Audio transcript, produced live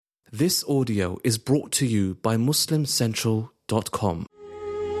This audio is brought to you by MuslimCentral.com.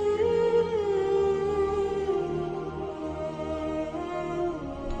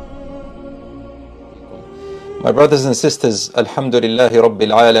 My brothers and sisters, Alhamdulillahi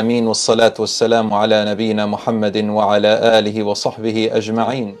Rabbil Alameen, wassalatu wassalamu ala nabiyyina Muhammadin wa ala alihi wa sahbihi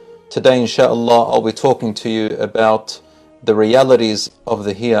ajma'een. Today, inshaAllah, I'll be talking to you about the realities of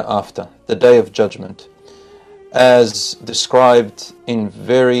the hereafter, the Day of Judgment, as described in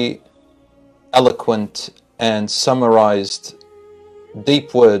very eloquent and summarized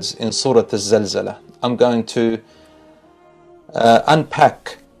deep words in Surah Al-Zalzalah. I'm going to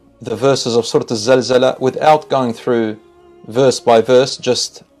unpack the verses of Surah Al-Zalzalah without going through verse by verse,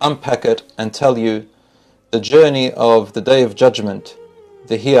 just unpack it and tell you the journey of the Day of Judgment,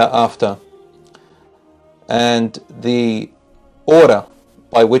 the hereafter, and the order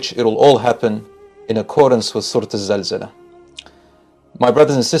by which it will all happen in accordance with Surah Al-Zalzalah. My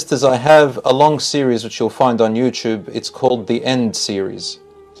brothers and sisters, I have a long series which you'll find on YouTube. It's called the End series.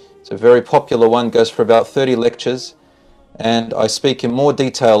 It's a very popular one, goes for about 30 lectures. And I speak in more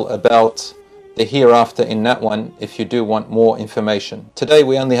detail about the hereafter in that one if you do want more information. Today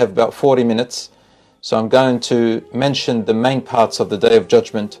we only have about 40 minutes, so I'm going to mention the main parts of the Day of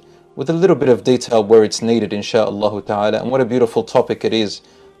Judgment with a little bit of detail where it's needed, insha'Allah ta'ala. And what a beautiful topic it is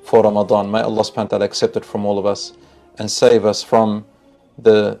for Ramadan. May Allah subhanahu wa ta'ala accept it from all of us and save us from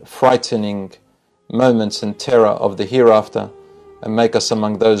the frightening moments and terror of the hereafter, and make us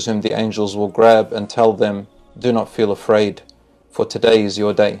among those whom the angels will grab and tell them, do not feel afraid, for today is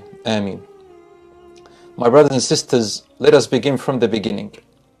your day. Ameen. My brothers and sisters, let us begin from the beginning.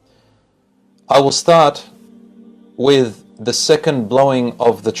 I will start with the second blowing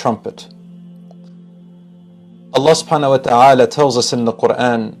of the trumpet. Allah subhanahu wa ta'ala tells us in the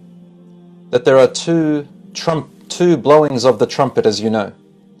Quran that there are two blowings of the trumpet, as you know.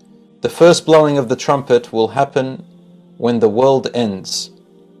 The first blowing of the trumpet will happen when the world ends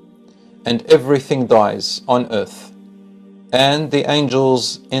and everything dies on earth, and the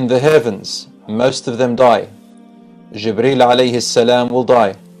angels in the heavens, most of them die. Jibreel alayhi salam will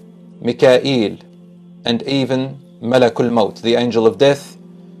die, Mikael, and even Malakul Maut, the angel of death,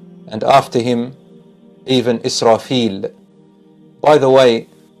 and after him even Israfil. By the way,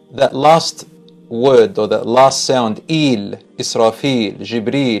 that last word or that last sound, Il, Israfil,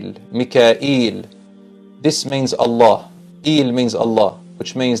 Jibreel, Mikael, this means Allah. Il means Allah,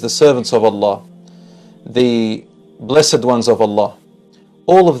 which means the servants of Allah, the blessed ones of Allah.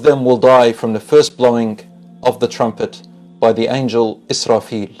 All of them will die from the first blowing of the trumpet by the angel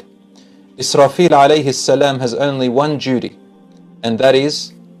Israfil. Israfil alayhi salam has only one duty, and that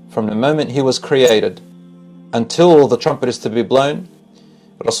is, from the moment he was created until the trumpet is to be blown,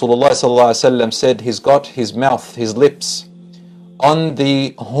 Rasulullah sallallahu alaihi wasallam said he's got his mouth, his lips on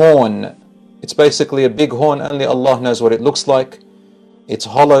the horn. It's basically a big horn, only Allah knows what it looks like. It's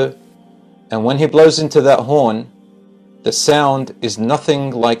hollow, and when he blows into that horn, the sound is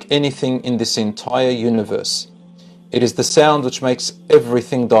nothing like anything in this entire universe. It is the sound which makes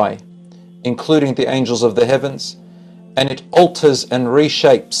everything die, including the angels of the heavens, and it alters and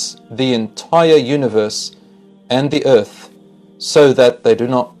reshapes the entire universe and the earth so that they do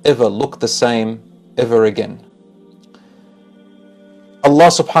not ever look the same ever again. Allah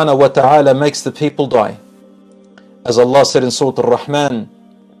subhanahu wa ta'ala makes the people die. As Allah said in Surah Al-Rahman,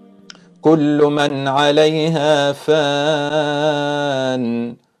 كُلُّ مَنْ عَلَيْهَا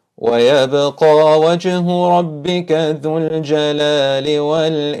فَانٍ وَيَبْقَى وَجْهُ رَبِّكَ ذُو الْجَلَالِ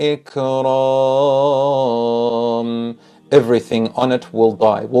وَالْإِكْرَامِ. Everything on it will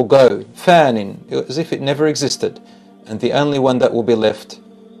die, will go, fanin, as if it never existed. And the only one that will be left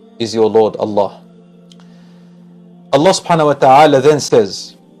is your Lord Allah. Allah subhanahu wa ta'ala then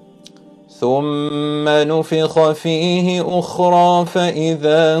says, ثُمَّ نُفِخَ فِيهِ أُخْرَى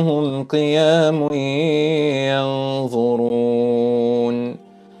فَإِذَا هُمْ قِيَامٌ يَنظُرُونَ.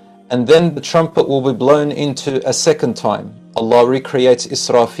 And then the trumpet will be blown into a second time. Allah recreates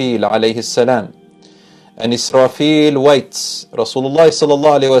Israfil alayhi salam. And Israfil waits. Rasulullah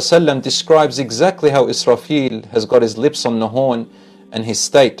sallallahu alayhi wasallam describes exactly how Israfil has got his lips on the horn and his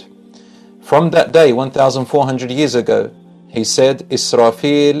state. From that day, 1,400 years ago, he said,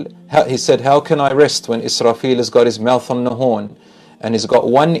 how can I rest when Israfil has got his mouth on the horn and he's got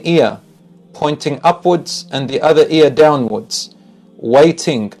one ear pointing upwards and the other ear downwards,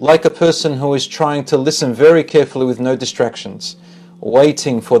 waiting like a person who is trying to listen very carefully with no distractions,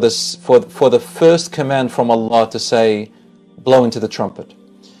 waiting for the first command from Allah to say, blow into the trumpet.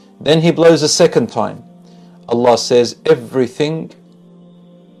 Then he blows a second time. Allah says everything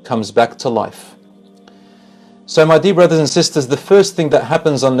comes back to life. So my dear brothers and sisters, the first thing that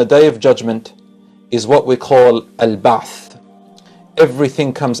happens on the Day of Judgment is what we call al-ba'th.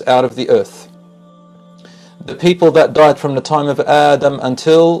 Everything comes out of the earth. The people that died from the time of Adam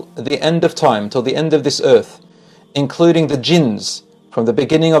until the end of time, till the end of this earth, including the jinns, from the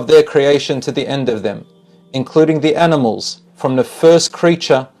beginning of their creation to the end of them, including the animals, from the first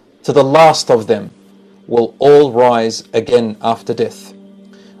creature to the last of them, will all rise again after death.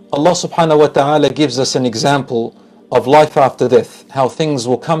 Allah subhanahu wa ta'ala gives us an example of life after death, how things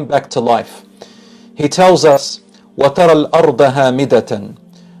will come back to life. He tells us, وَتَرَى الْأَرْضَ هَامِدَةً.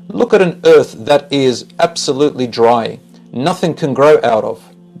 Look at an earth that is absolutely dry. Nothing can grow out of.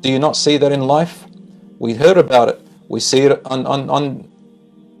 Do you not see that in life? We heard about it. We see it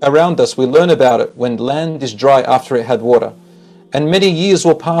around us. We learn about it when land is dry after it had water. And many years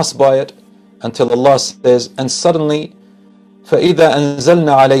will pass by it until Allah says, and suddenly, فَإِذَا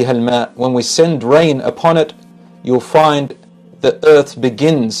أَنزَلْنَا عَلَيْهَا الْمَاءِ, when we send rain upon it, you'll find the earth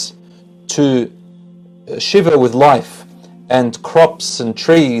begins to shiver with life, and crops and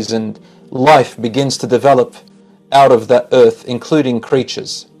trees and life begins to develop out of that earth, including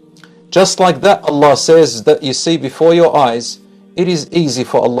creatures. Just like that, Allah says that you see before your eyes, it is easy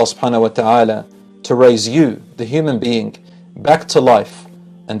for Allah subhanahu wa ta'ala to raise you, the human being, back to life.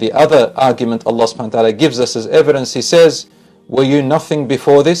 And the other argument Allah subhanahu wa ta'ala gives us as evidence, He says, were you nothing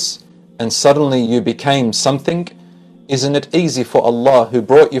before this and suddenly you became something? Isn't it easy for Allah, who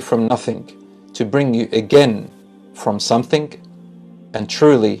brought you from nothing, to bring you again from something? And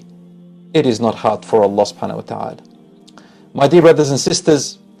truly, it is not hard for Allah subhanahu wa ta'ala. My dear brothers and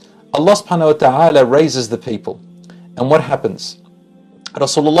sisters, Allah subhanahu wa ta'ala raises the people. And what happens?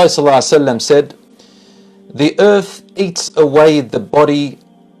 Rasulullah sallallahu alaihi wasallam said, the earth eats away the body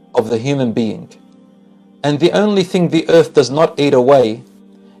of the human being. And the only thing the earth does not eat away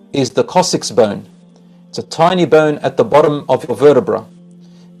is the coccyx bone. It's a tiny bone at the bottom of your vertebra.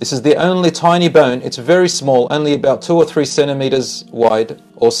 This is the only tiny bone. It's very small, only about 2 or 3 centimeters wide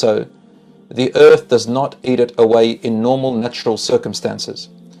or so. The earth does not eat it away in normal natural circumstances.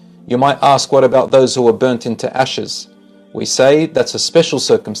 You might ask, what about those who were burnt into ashes? We say that's a special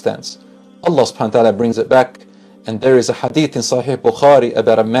circumstance. Allah subhanahu wa ta'ala brings it back, and there is a hadith in Sahih Bukhari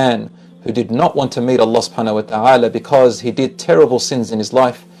about a man who did not want to meet Allah subhanahu wa ta'ala because he did terrible sins in his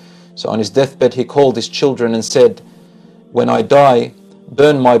life. So on his deathbed he called his children and said, when I die,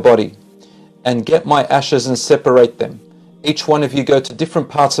 burn my body and get my ashes and separate them. Each one of you go to different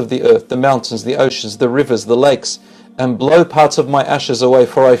parts of the earth, the mountains, the oceans, the rivers, the lakes, and blow parts of my ashes away,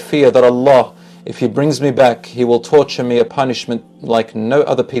 for I fear that Allah, if He brings me back, He will torture me a punishment like no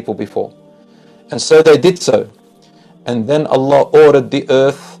other people before. And so they did so. And then Allah ordered the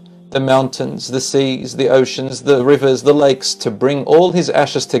earth, the mountains, the seas, the oceans, the rivers, the lakes to bring all his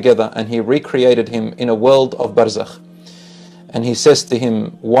ashes together, and He recreated him in a world of barzakh. And He says to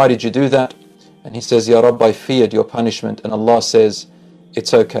him, why did you do that? And he says, Ya Rabb, I feared your punishment. And Allah says,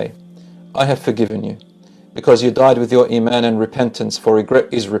 it's okay. I have forgiven you because you died with your iman and repentance, for regret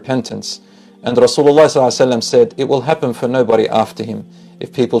is repentance. And Rasulullah ﷺ said, it will happen for nobody after him.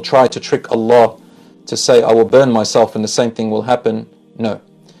 If people try to trick Allah to say, I will burn myself and the same thing will happen, no.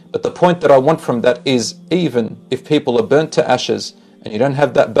 But the point that I want from that is, even if people are burnt to ashes and you don't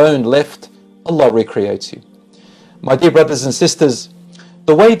have that bone left, Allah recreates you. My dear brothers and sisters,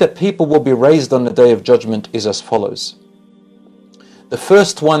 the way that people will be raised on the Day of Judgment is as follows. The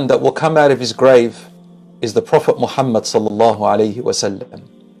first one that will come out of his grave is the Prophet Muhammad sallallahu alaihi wasallam.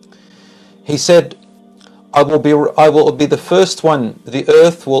 He said, I will be the first one the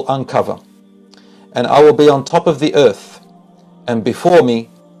earth will uncover, and I will be on top of the earth, and before me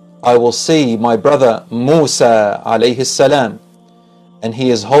I will see my brother Musa alayhi salam, and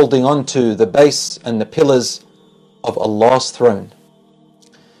he is holding on to the base and the pillars of Allah's throne.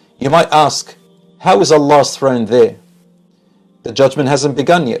 You might ask, how is Allah's throne there? The judgment hasn't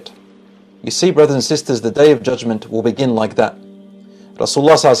begun yet. You see, brothers and sisters, the Day of Judgment will begin like that.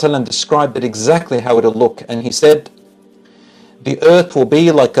 Rasulullah ﷺ described it exactly how it will look, and he said, the earth will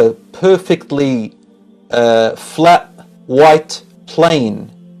be like a perfectly flat white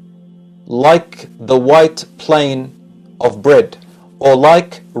plain, like the white plain of bread, or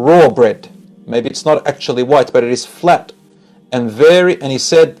like raw bread. Maybe it's not actually white, but it is flat and he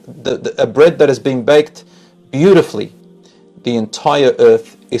said, a bread that has been baked beautifully. The entire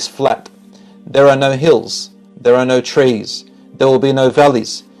earth is flat. There are no hills, there are no trees, there will be no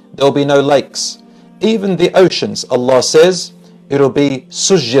valleys, there will be no lakes. Even the oceans, Allah says, it will be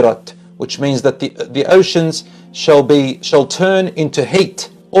sujjirat, which means that the oceans shall turn into heat,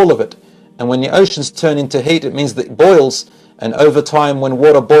 all of it. And when the oceans turn into heat, it means that it boils, and over time when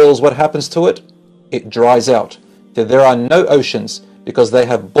water boils, what happens to it? it dries out. There are no oceans because they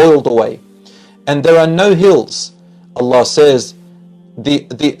have boiled away. And there are no hills. Allah says,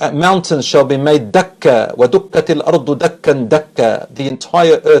 the mountains shall be made dakka, وَدُكَّتِ الْأَرْضُ دَكًّا دَكًّا. The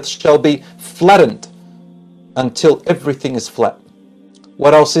entire earth shall be flattened until everything is flat.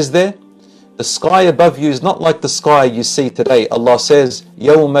 What else is there? The sky above you is not like the sky you see today. Allah says,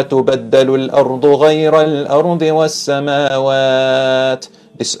 يَوْمَ تُبَدَّلُ الْأَرْضُ غَيْرَ الْأَرْضِ وَالسَّمَاوَاتِ.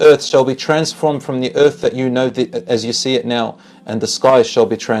 This earth shall be transformed from the earth that you know as you see it now, and the sky shall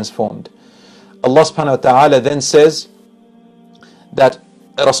be transformed. Allah subhanahu wa ta'ala then says that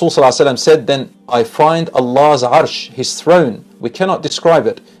Rasul sallallahu alaihi wasallam said, then I find Allah's arsh, his throne. We cannot describe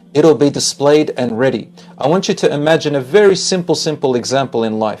it. It'll be displayed and ready. I want you to imagine a very simple example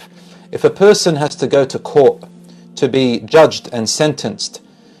in life. If a person has to go to court to be judged and sentenced,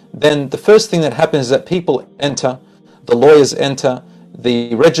 then the first thing that happens is that people enter, the lawyers enter,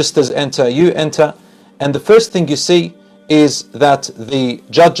 the registers enter, you enter, and the first thing you see is that the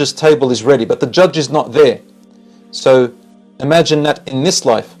judge's table is ready, but the judge is not there. So imagine that in this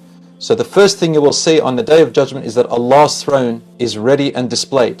life. So the first thing you will see on the Day of Judgment is that Allah's throne is ready and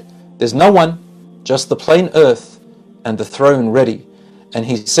displayed. There's no one, just the plain earth and the throne ready. And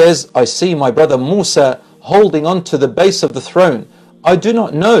he says, I see my brother Musa holding on to the base of the throne. I do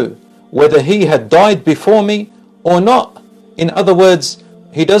not know whether he had died before me or not. In other words,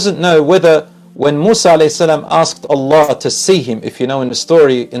 he doesn't know whether when Musa alayhi salam asked Allah to see him, if you know in the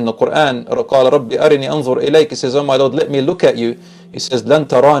story in the Quran, قَالَ رَبِّ أَرِنِي أَنظُرْ إِلَيْكَ, he says, oh my Lord, let me look at you. He says, لَن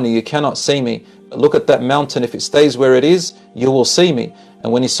تَرَانِي, you cannot see me. But look at that mountain, if it stays where it is, you will see me.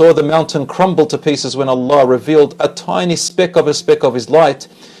 And when he saw the mountain crumble to pieces, when Allah revealed a tiny speck of his light,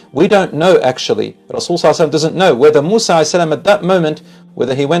 we don't know actually. Rasul doesn't know whether Musa at that moment,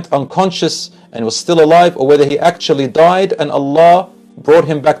 whether he went unconscious and was still alive, or whether he actually died and Allah brought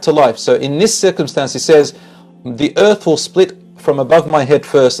him back to life. So in this circumstance, he says, the earth will split from above my head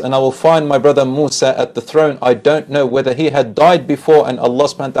first, and I will find my brother Musa at the throne. I don't know whether he had died before and Allah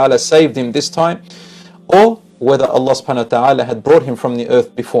subhanahu wa ta'ala saved him this time, or whether Allah subhanahu wa ta'ala had brought him from the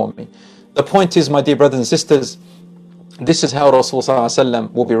earth before me. The point is, my dear brothers and sisters, this is how Rasul sallallahu alaihi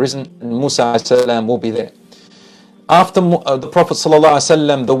wasallam will be risen, and Musa alayhi salam will be there. After the Prophet sallallahu alaihi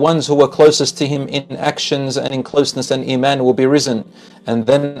wasallam, the ones who were closest to him in actions and in closeness and iman will be risen, and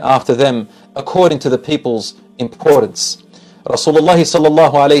then after them, according to the people's importance. Rasulullah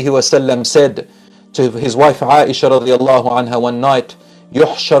sallallahu alaihi wasallam said to his wife Aisha radiallahu anha one night,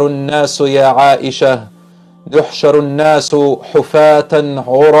 يحشر الناس يا عائشة يحشر الناس حفاة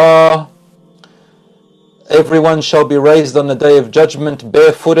عراة. Everyone shall be raised on the Day of Judgment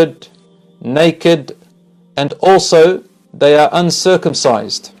barefooted, naked, and also they are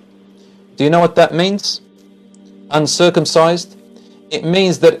uncircumcised. Do you know what that means? Uncircumcised? It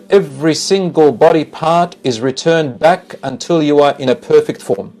means that every single body part is returned back until you are in a perfect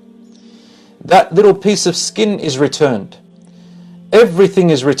form. That little piece of skin is returned. Everything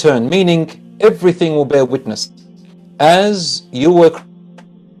is returned, meaning everything will bear witness. As you were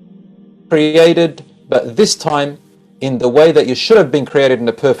created, but this time in the way that you should have been created in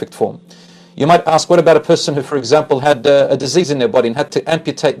a perfect form. You might ask, what about a person who, for example, had a disease in their body and had to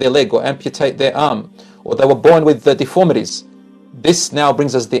amputate their leg or amputate their arm, or they were born with deformities? This now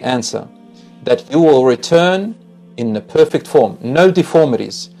brings us the answer, that you will return in the perfect form, no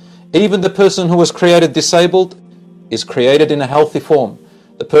deformities. Even the person who was created disabled is created in a healthy form.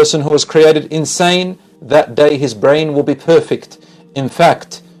 The person who was created insane, that day his brain will be perfect. In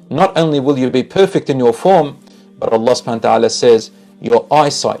fact, not only will you be perfect in your form, but Allah subhanahu wa ta'ala says, your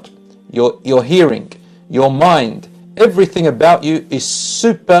eyesight, your hearing, your mind, everything about you is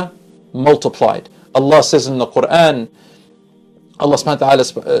super multiplied. Allah says in the Quran, Allah subhanahu wa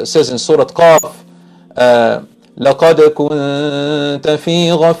ta'ala says in Surah Qaf, لقد كنت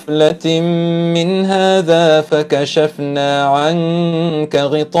في غفلة من هذا فكشفنا عنك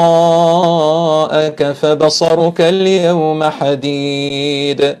غطاءك فبصرك اليوم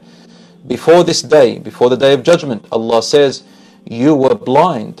حديد. Before this day, before the Day of Judgment, Allah says, you were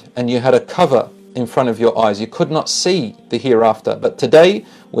blind and you had a cover in front of your eyes. You could not see the hereafter. But today,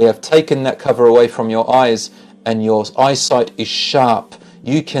 we have taken that cover away from your eyes and your eyesight is sharp.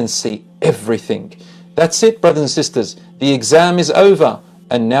 You can see everything. That's it, brothers and sisters. The exam is over,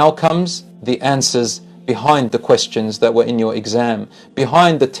 and now comes the answers behind the questions that were in your exam,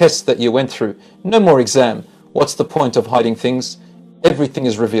 behind the tests that you went through. No more exam. What's the point of hiding things? Everything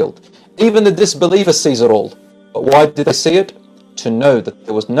is revealed. Even the disbeliever sees it all. But why did they see it? To know that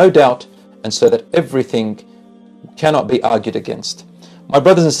there was no doubt, and so that everything cannot be argued against. My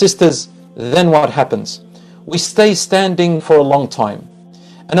brothers and sisters, then what happens? We stay standing for a long time.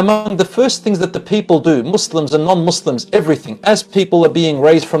 And among the first things that the people do, Muslims and non-Muslims, everything, as people are being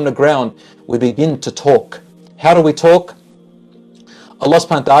raised from the ground, we begin to talk. How do we talk? Allah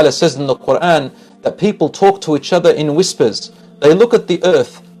subhanahu wa ta'ala says in the Quran that people talk to each other in whispers. They look at the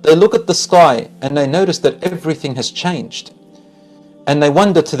earth, they look at the sky, and they notice that everything has changed. And they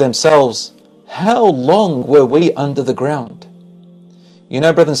wonder to themselves, how long were we under the ground? You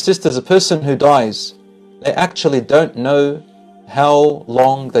know, brothers and sisters, a person who dies, they actually don't know how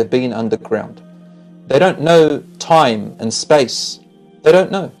long they've been underground. They don't know time and space. They don't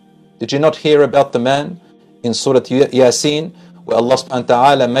know. Did you not hear about the man in Surah Yasin, where Allah subhanahu wa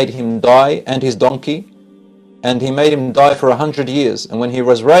ta'ala made him die and his donkey, and he made him die for 100 years, and when he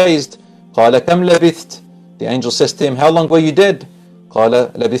was raised, قَالَ كَمْ لَبِثْتَ, the angel says to him, how long were you dead?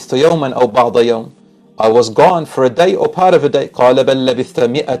 قَالَ لَبِثْتُ يَوْمًا أَوْ بَعْضَ يَوْمٍ, I was gone for a day or part of a day. قَالَ بَلْ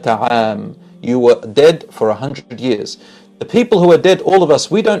لَبِثْتَ مِئَةَ عَامٍ, you were dead for 100 years. The people who are dead, all of us,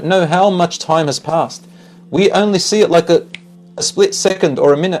 we don't know how much time has passed. We only see it like a split second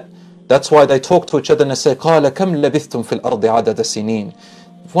or a minute. That's why they talk to each other and they say, قَالَ كَمْ لَبِثْتُمْ فِي الْأَرْضِ عَدَدَ سِنِينَ.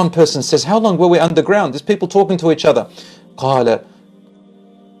 If one person says, how long were we underground? There's people talking to each other. قَالَ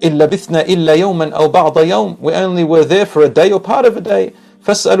إِن لَبِثْنَا إِلَّا يَوْمًا أَوْ بَعْضَ يَوْمٍ, we only were there for a day or part of a day.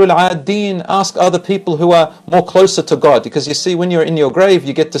 فَاسْأَلُوا الْعَادِينَ, ask other people who are more closer to God. Because you see, when you're in your grave,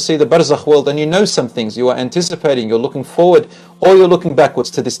 you get to see the barzakh world and you know some things. You are anticipating, you're looking forward, or you're looking backwards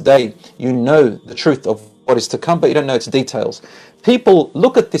to this day. You know the truth of what is to come, but you don't know its details. People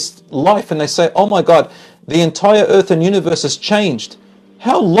look at this life and they say, oh my God, the entire earth and universe has changed.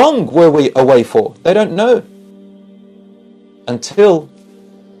 How long were we away for? They don't know. Until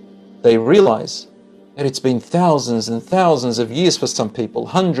they realize that it's been thousands and thousands of years for some people,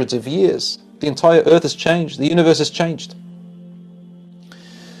 hundreds of years. The entire earth has changed, the universe has changed.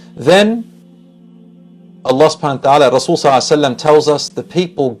 Then Allah subhanahu wa ta'ala, Rasul sallallahu alayhi wa sallam tells us the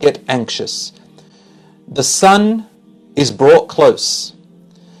people get anxious. The sun is brought close.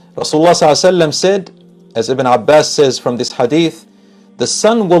 Rasulullah sallallahu alayhi wa sallam said, as Ibn Abbas says from this hadith, the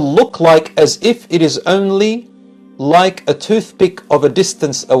sun will look like as if it is only like a toothpick of a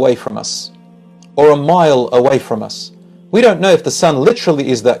distance away from us, or a mile away from us. We don't know if the sun literally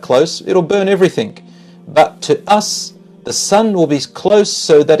is that close. It'll burn everything. But to us, the sun will be close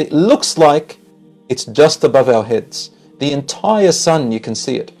so that it looks like it's just above our heads. The entire sun, you can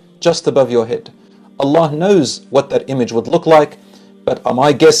see it, just above your head. Allah knows what that image would look like, but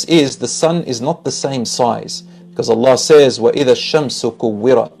my guess is the sun is not the same size. Because Allah says, وَإِذَا الشَّمْسُ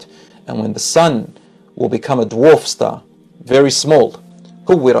كُوِّرَتْ, and when the sun will become a dwarf star, very small,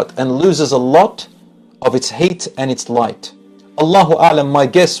 كُوِّرَتْ, and loses a lot of its heat and its light. Allahu A'lam, my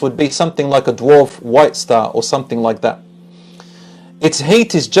guess would be something like a dwarf white star or something like that. Its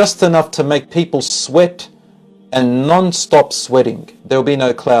heat is just enough to make people sweat and non-stop sweating. There will be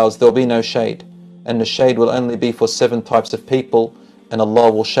no clouds, there will be no shade. And the shade will only be for 7 types of people, and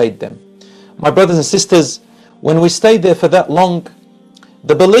Allah will shade them. My brothers and sisters, when we stay there for that long,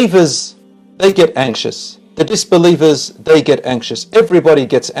 the believers, they get anxious. The disbelievers, they get anxious. Everybody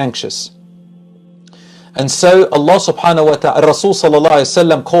gets anxious. And so Allah subhanahu wa ta'ala, Rasul sallallahu alayhi wa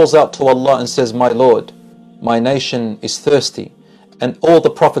sallam calls out to Allah and says, my Lord, my nation is thirsty. And all the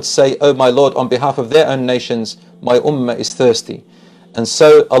prophets say, oh my Lord, on behalf of their own nations, my ummah is thirsty. And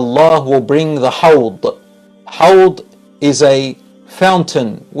so Allah will bring the hawd. Hawd is a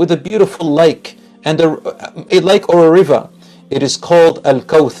fountain with a beautiful lake, and a lake or a river. It is called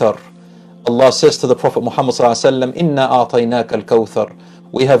Al-Kawthar. Allah says to the Prophet Muhammad sallallahu alaihi wasallam, "Inna a'tainaka al-Kawthar."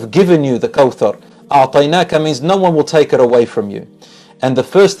 We have given you the Kawthar. A'tainaka means no one will take it away from you. And the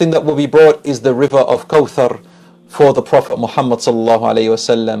first thing that will be brought is the river of Kawthar for the Prophet Muhammad sallallahu alaihi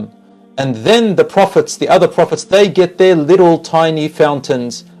wasallam. And then the prophets, the other prophets, they get their little tiny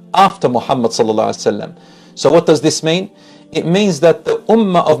fountains after Muhammad sallallahu alaihi wasallam. So what does this mean? It means that the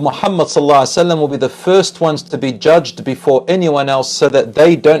ummah of Muhammad sallallahu alaihi wasallam will be the first ones to be judged before anyone else, so that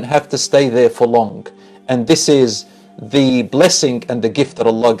they don't have to stay there for long. And this is the blessing and the gift that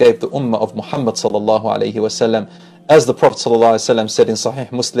Allah gave the ummah of Muhammad sallallahu alaihi wasallam. As the Prophet sallallahu alaihi wasallam said in Sahih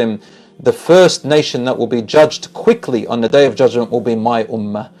Muslim, the first nation that will be judged quickly on the Day of Judgment will be my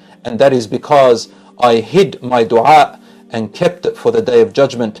ummah. And that is because I hid my dua and kept it for the Day of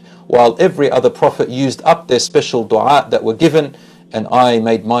Judgment, while every other prophet used up their special dua that were given, and I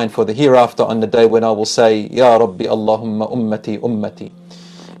made mine for the hereafter on the day when I will say, Ya Rabbi Allahumma ummati ummati.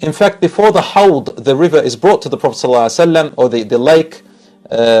 In fact, before the hawd, the river, is brought to the Prophet ﷺ, or the lake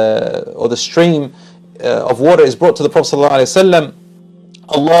or the stream of water is brought to the Prophet ﷺ,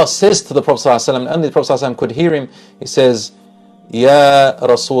 Allah says to the Prophet ﷺ, only the Prophet ﷺ could hear him, he says, Ya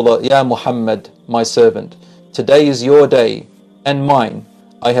Rasulullah, Ya Muhammad, my servant, today is your day and mine.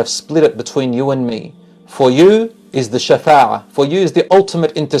 I have split it between you and me. For you is the shafa'ah. For you is the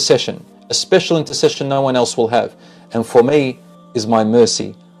ultimate intercession, a special intercession no one else will have. And for me is my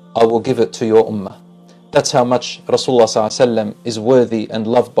mercy. I will give it to your ummah. That's how much Rasulullah is worthy and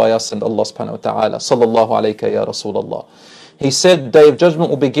loved by us and Allah subhanahu wa ta'ala. Sallallahu alayka ya Rasulullah. He said Day of Judgment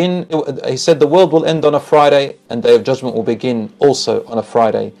will begin, he said the world will end on a Friday and Day of Judgment will begin also on a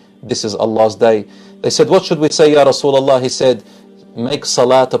Friday. This is Allah's day. They said, what should we say ya Rasulullah? He said, make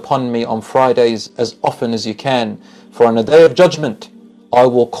salat upon me on Fridays as often as you can. For on a Day of Judgment, I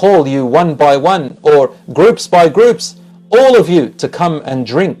will call you one by one or groups by groups, all of you to come and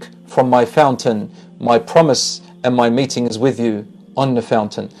drink from my fountain. My promise and my meeting is with you on the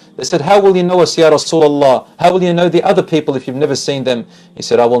fountain. They said, how will you know us, Ya Rasulullah? How will you know the other people if you've never seen them? He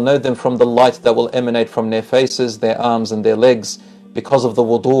said, I will know them from the light that will emanate from their faces, their arms and their legs, because of the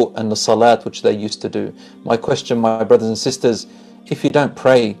wudu and the salat which they used to do. My question, my brothers and sisters, if you don't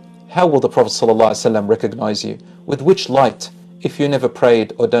pray, how will the Prophet ﷺ recognize you? With which light? If you never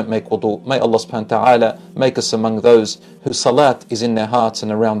prayed or don't make wudu, may Allah subhanahu wa ta'ala make us among those whose salat is in their hearts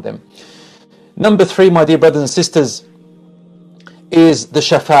and around them. Number 3, my dear brothers and sisters, is the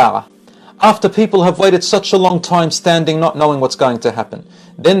shafa'ah. After people have waited such a long time standing, not knowing what's going to happen,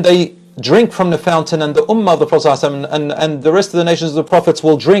 then they drink from the fountain, and the ummah of the Prophet ﷺ and the rest of the nations of the prophets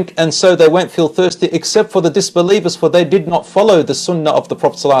will drink, and so they won't feel thirsty, except for the disbelievers, for they did not follow the sunnah of the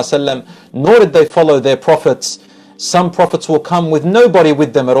Prophet ﷺ, nor did they follow their prophets. Some prophets will come with nobody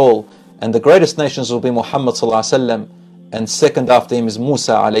with them at all, and the greatest nations will be Muhammad ﷺ, and second after him is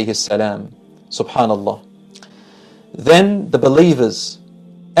Musa alayhi salam. Subhanallah. Then the believers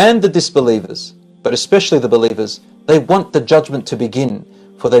and the disbelievers, but especially the believers, they want the judgment to begin,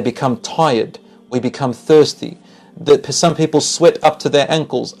 for they become tired, we become thirsty. Some people sweat up to their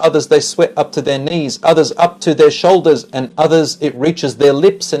ankles, others they sweat up to their knees, others up to their shoulders, and others it reaches their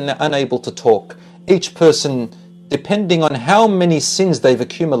lips and they're unable to talk. Each person depending on how many sins they've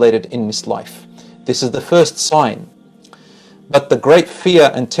accumulated in this life. This is the first sign. But the great fear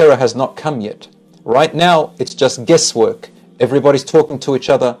and terror has not come yet. Right now, it's just guesswork. Everybody's talking to each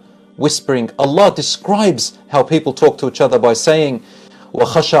other, whispering. Allah describes how people talk to each other by saying,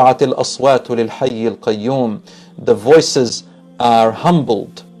 وَخَشَعَتِ الْأَصْوَاتُ لِلْحَيِّ الْقَيُّومِ. The voices are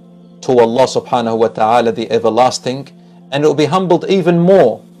humbled to Allah subhanahu wa ta'ala, the everlasting, and it will be humbled even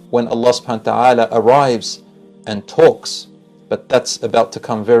more when Allah subhanahu wa ta'ala arrives and talks. But that's about to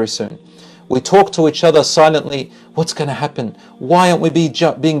come very soon. We talk to each other silently. What's going to happen? Why aren't we being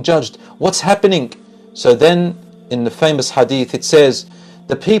judged? What's happening? So then in the famous hadith it says,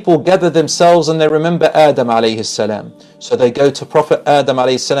 the people gather themselves and they remember Adam alayhi salam. So they go to Prophet Adam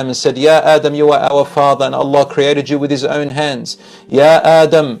alayhi salam and said, Ya Adam, you are our father and Allah created you with his own hands. Ya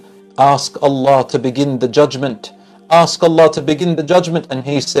Adam, ask Allah to begin the judgment. Ask Allah to begin the judgment. And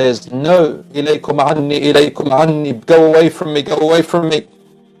he says, no, ilaykum anni, go away from me, go away from me.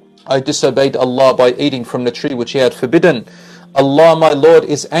 I disobeyed Allah by eating from the tree which He had forbidden. Allah, my Lord,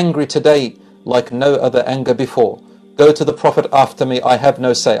 is angry today like no other anger before. Go to the Prophet after me. I have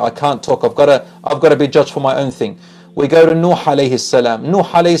no say. I can't talk. I've got to be judged for my own thing. We go to Nuh alayhi salam. Nuh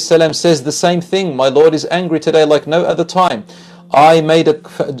alayhi salam says the same thing. My Lord is angry today like no other time.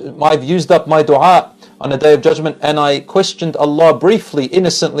 I've used up my dua on a Day of Judgment, and I questioned Allah briefly,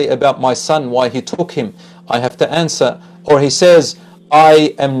 innocently, about my son, why he took him. I have to answer. Or he says,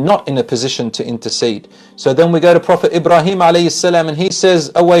 I am not in a position to intercede. So then we go to Prophet Ibrahim alayhi salam, and he says,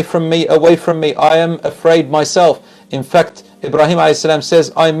 away from me, I am afraid myself. In fact, Ibrahim alayhi salam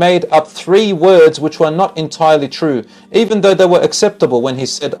says, I made up 3 words which were not entirely true, even though they were acceptable, when he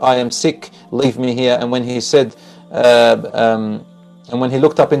said, I am sick, leave me here, and when he said, and when he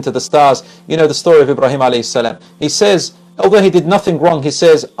looked up into the stars. You know the story of Ibrahim alayhi salam. He says, although he did nothing wrong, he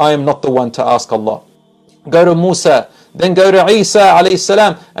says, I am not the one to ask Allah. Go to Musa. Then go to Isa alayhi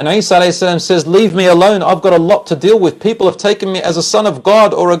salam, and Isa alayhi salam says, leave me alone, I've got a lot to deal with. People have taken me as a son of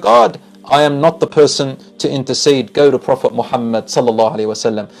God or a God. I am not the person to intercede. Go to Prophet Muhammad sallallahu alayhi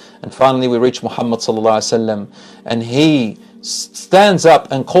wasallam. And finally we reach Muhammad sallallahu alayhi wasallam, and he stands up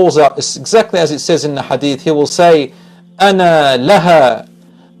and calls out, it's exactly as it says in the hadith. He will say, Ana laha,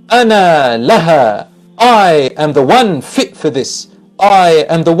 I am the one fit for this. I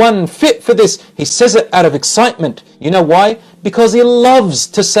am the one fit for this. He says it out of excitement. You know why? Because he loves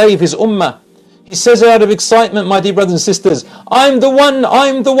to save his ummah. He says it out of excitement, my dear brothers and sisters. I'm the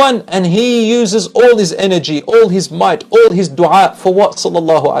one. And he uses all his energy, all his might, all his dua for what?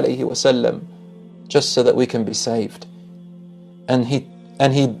 Sallallahu alayhi wasallam. Just so that we can be saved. And he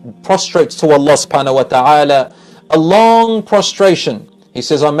prostrates to Allah subhanahu wa ta'ala, a long prostration. He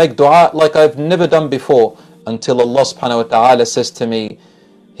says, I make dua like I've never done before, until Allah subhanahu wa ta'ala says to me,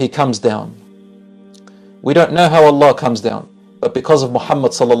 He comes down. We don't know how Allah comes down, but because of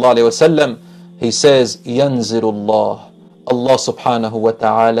Muhammad sallallahu alaihi wasallam, he says, Yanzilullah. Allah subhanahu wa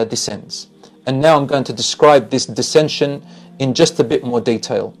ta'ala descends. And now I'm going to describe this descension in just a bit more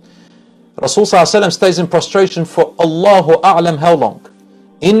detail. Rasul sallallahu alaihi wasallam stays in prostration for Allahu a'lam how long.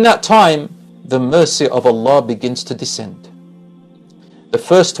 In that time, the mercy of Allah begins to descend. The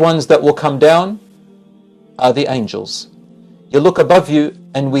first ones that will come down are the angels. You look above you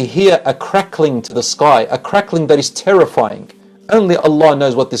and we hear a crackling to the sky, a crackling that is terrifying. Only Allah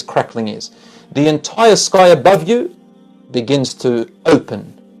knows what this crackling is. The entire sky above you begins to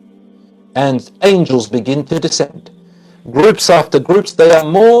open and angels begin to descend. Groups after groups, they are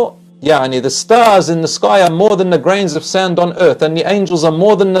more, the stars in the sky are more than the grains of sand on earth, and the angels are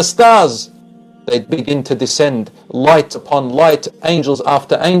more than the stars. They begin to descend, light upon light, angels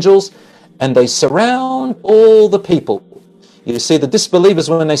after angels, and they surround all the people. You see, the disbelievers,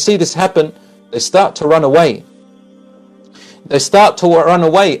 when they see this happen, they start to run away. They start to run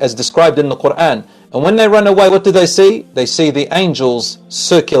away as described in the Quran. And when they run away, what do they see? They see the angels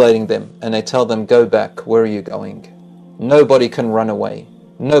circulating them, and they tell them, go back. Where are you going? Nobody can run away.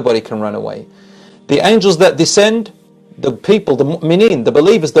 Nobody can run away. The angels that descend, the people, the mu'mineen, the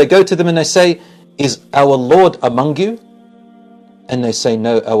believers, they go to them and they say, is our Lord among you? And they say,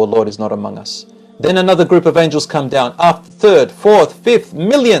 no, our Lord is not among us. Then another group of angels come down. After third, fourth, fifth,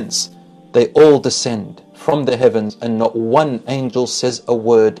 millions, they all descend from the heavens, and not one angel says a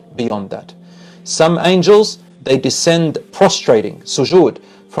word beyond that. Some angels, they descend prostrating, sujood.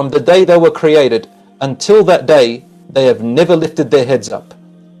 From the day they were created until that day, they have never lifted their heads up.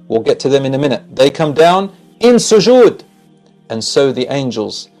 We'll get to them in a minute. They come down in sujood. And so the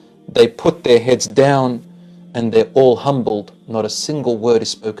angels, they put their heads down and they're all humbled. Not a single word is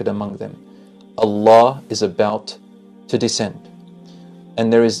spoken among them. Allah is about to descend.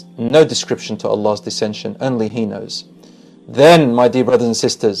 And there is no description to Allah's descension, only He knows. Then, my dear brothers and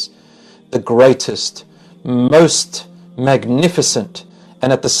sisters, the greatest, most magnificent,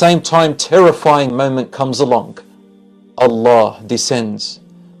 and at the same time terrifying moment comes along. Allah descends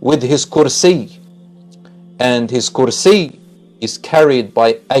with His kursi, and His kursi is carried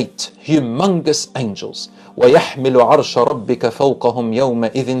by 8 humongous angels. وَيَحْمِلُ عَرْشَ رَبِّكَ فَوْقَهُمْ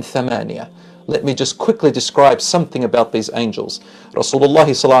يَوْمَئِذٍ ثَمَانِيَةٍ. Let me just quickly describe something about these angels. Rasulullah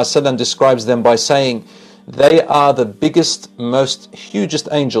ﷺ describes them by saying, they are the biggest, most hugest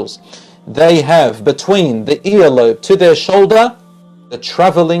angels. They have between the earlobe to their shoulder the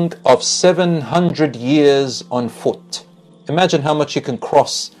traveling of 700 years on foot. Imagine how much you can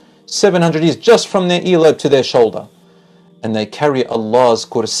cross 700 years just from their earlobe to their shoulder. And they carry Allah's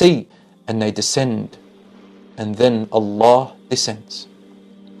kursi and they descend. And then Allah descends.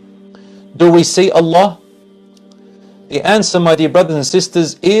 Do we see Allah? The answer, my dear brothers and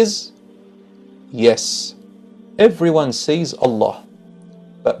sisters, is yes. Everyone sees Allah.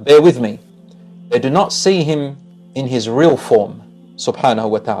 But bear with me. They do not see Him in His real form, subhanahu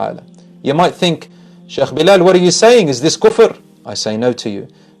wa ta'ala. You might think, Shaykh Bilal, what are you saying? Is this kufr? I say no to you.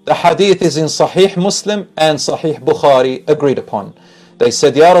 The hadith is in Sahih Muslim and Sahih Bukhari, agreed upon. They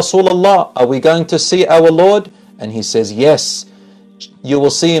said, Ya Rasulullah, are we going to see our Lord? And He says, yes. You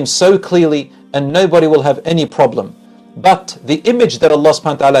will see Him so clearly and nobody will have any problem. But the image that Allah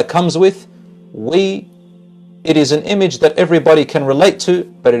subhanahu wa ta'ala comes with, it is an image that everybody can relate to,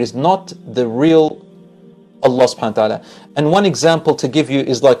 but it is not the real Allah subhanahu wa ta'ala. And one example to give you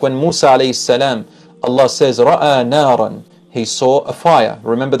is like when Musa alayhi salam, Allah says, Ra'a naran, he saw a fire.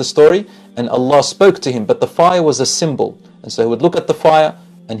 Remember the story? And Allah spoke to him, but the fire was a symbol. And so he would look at the fire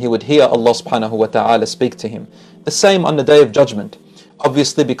and he would hear Allah subhanahu wa ta'ala speak to him. The same on the Day of Judgment.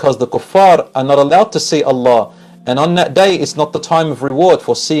 Obviously, because the kuffar are not allowed to see Allah, and on that day it's not the time of reward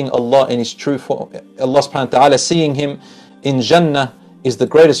for seeing Allah in His true form. Allah subhanahu wa ta'ala, seeing Him in Jannah is the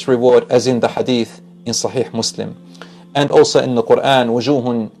greatest reward, as in the hadith in Sahih Muslim. And also in the Quran,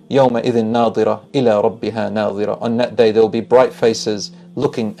 وُجُوهٌ يَوْمَئِذٍ نَاظِرَةٌ إِلَىٰ رَبِّهَا نَاظِرَةٌ. On that day there will be bright faces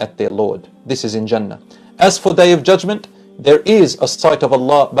looking at their Lord. This is in Jannah. As for Day of Judgment, there is a sight of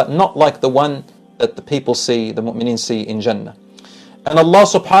Allah, but not like the one that the people see, the mu'mineen see in Jannah. And Allah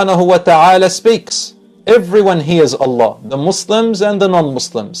subhanahu wa ta'ala speaks. Everyone hears Allah, the Muslims and the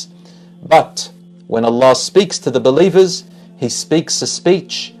non-Muslims. But when Allah speaks to the believers, He speaks a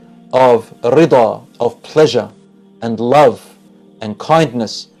speech of rida, of pleasure and love and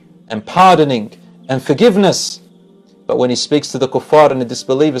kindness and pardoning and forgiveness. But when He speaks to the kuffar and the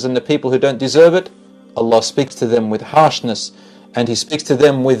disbelievers and the people who don't deserve it, Allah speaks to them with harshness, and He speaks to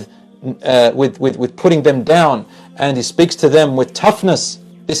them with putting them down, and He speaks to them with toughness.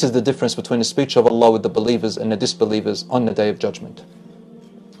 This is the difference between the speech of Allah with the believers and the disbelievers on the Day of Judgment.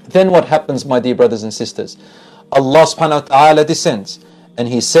 Then what happens, my dear brothers and sisters? Allah subhanahu wa ta'ala descends, and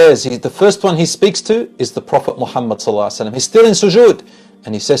He says, the first one He speaks to is the Prophet Muhammad sallallahu alaihi wasallam. He's still in sujood,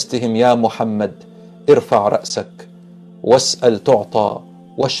 and He says to him, Ya Muhammad, irfa' ra'sak, was'al tu'ta,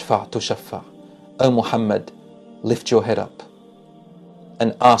 washfa' tushaffa'. O Muhammad, lift your head up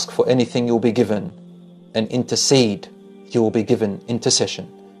and ask for anything you'll be given, and intercede, you will be given intercession.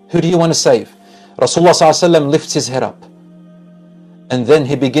 Who do you want to save? Rasulullah sallallahu alaihi wasallam lifts his head up, and then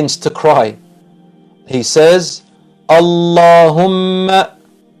he begins to cry. He says, Allahumma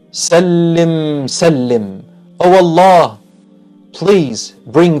sallim sallim. Oh Allah, please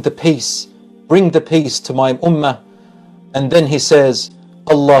bring the peace to my ummah. And then he says,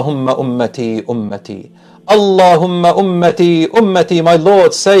 Allahumma ummati ummati. Allahumma ummati ummati. My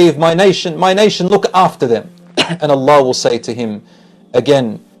Lord, save my nation, look after them. And Allah will say to him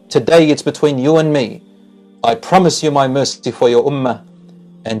again, today it's between you and me. I promise you my mercy for your ummah,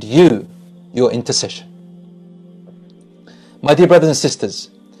 and you, your intercession. My dear brothers and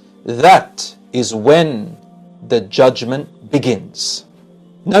sisters, that is when the judgment begins.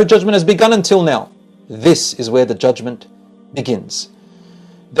 No judgment has begun until now. This is where the judgment begins.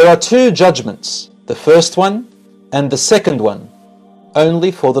 There are two judgments, the first one and the second one,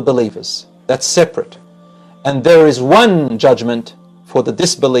 only for the believers. That's separate. And there is one judgment for the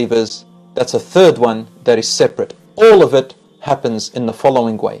disbelievers. That's a third one that is separate. All of it happens in the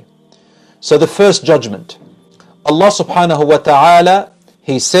following way. So the first judgment, Allah subhanahu wa ta'ala,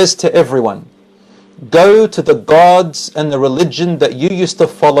 He says to everyone, go to the gods and the religion that you used to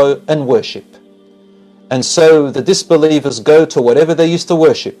follow and worship. And so the disbelievers go to whatever they used to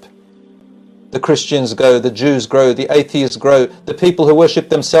worship. The Christians go, the Jews grow, the atheists grow, the people who worship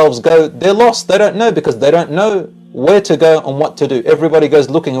themselves go. They're lost. They don't know, because they don't know where to go and what to do. Everybody goes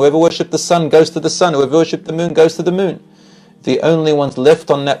looking. Whoever worshipped the sun goes to the sun. Whoever worshipped the moon goes to the moon. The only ones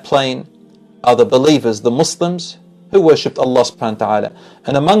left on that plane are the believers, the Muslims, who worshipped Allah subhanahu wa ta'ala.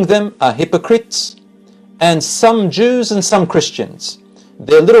 And among them are hypocrites and some Jews and some Christians.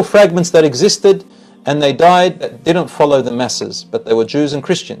 They're little fragments that existed and they died, that didn't follow the masses, but they were Jews and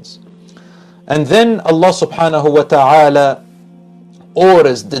Christians. And then Allah subhanahu wa ta'ala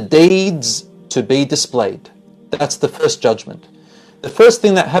orders the deeds to be displayed. That's the first judgment. The first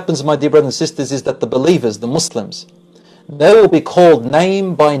thing that happens, my dear brothers and sisters, is that the believers, the Muslims, they will be called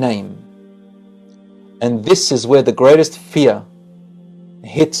name by name. And this is where the greatest fear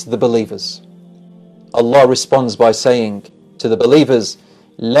hits the believers. Allah responds by saying to the believers,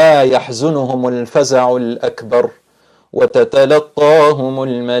 لا يحزنهم الفزع الأكبر وتتلقاهم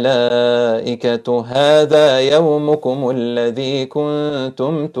الملائكة هذا يومكم الذي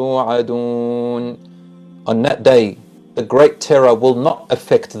كنتم توعدون. On that day, the great terror will not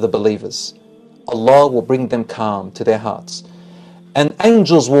affect the believers. Allah will bring them calm to their hearts. And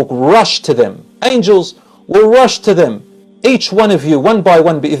angels will rush to them. Angels will rush to them. Each one of you, one by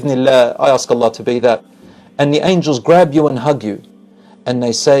one, bi'idhnillah. I ask Allah to be that. And the angels grab you and hug you. And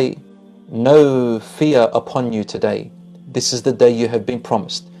they say, no fear upon you today. This is the day you have been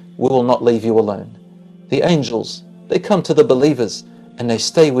promised. We will not leave you alone. The angels, they come to the believers and they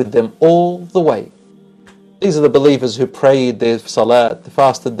stay with them all the way. These are the believers who prayed their salat,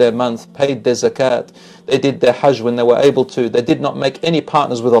 fasted their month, paid their zakat. They did their hajj when they were able to. They did not make any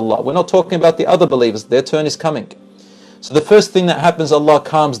partners with Allah. We're not talking about the other believers. Their turn is coming. So the first thing that happens, Allah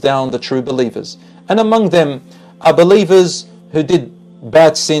calms down the true believers. And among them are believers who did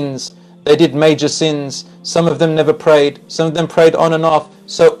bad sins. They did major sins. Some of them never prayed. Some of them prayed on and off.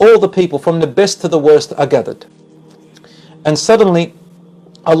 So all the people from the best to the worst are gathered. And suddenly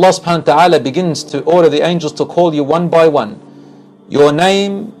Allah subhanahu wa ta'ala begins to order the angels to call you one by one. Your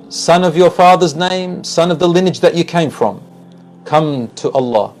name, son of your father's name, son of the lineage that you came from. Come to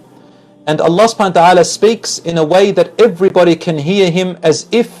Allah. And Allah subhanahu wa ta'ala speaks in a way that everybody can hear Him as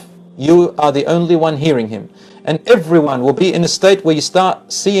if you are the only one hearing Him. And everyone will be in a state where you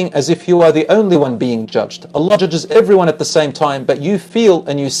start seeing as if you are the only one being judged. Allah judges everyone at the same time, but you feel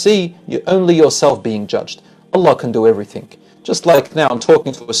and you see you only yourself being judged. Allah can do everything. Just like now I'm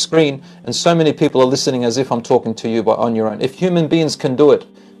talking to a screen and so many people are listening as if I'm talking to you on your own. If human beings can do it,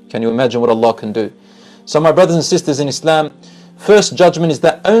 can you imagine what Allah can do? So my brothers and sisters in Islam, first judgment is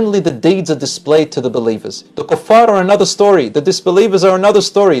that only the deeds are displayed to the believers. The kuffar are another story. The disbelievers are another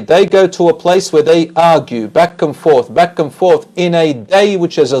story. They go to a place where they argue back and forth in a day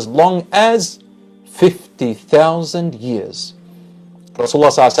which is as long as 50,000 years. Rasulullah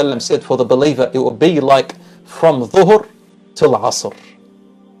ﷺ said for the believer it will be like from dhuhr till asr,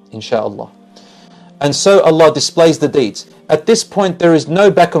 insha'Allah. And so Allah displays the deeds. At this point there is no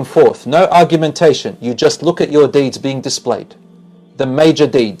back and forth, no argumentation. You just look at your deeds being displayed. the major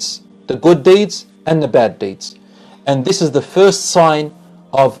deeds, the good deeds and the bad deeds. And this is the first sign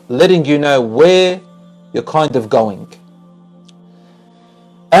of letting you know where you're kind of going.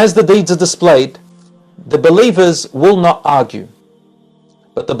 As the deeds are displayed, the believers will not argue.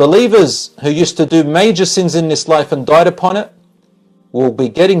 But the believers who used to do major sins in this life and died upon it will be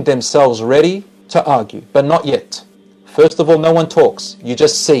getting themselves ready to argue, but not yet. First of all, no one talks, you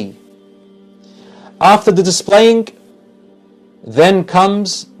just see. After the displaying, then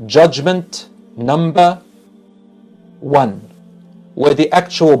comes judgment number 1, where the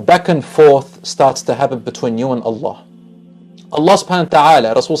actual back and forth starts to happen between you and Allah. Allah subhanahu wa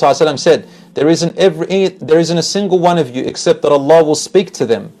ta'ala, Rasul sallallahu alayhi wa sallam said, there isn't a single one of you except that Allah will speak to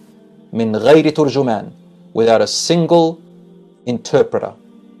them min ghayri turjuman, without a single interpreter.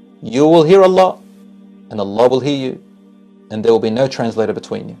 You will hear Allah and Allah will hear you, and there will be no translator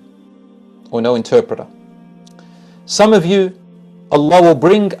between you or no interpreter. Some of you Allah will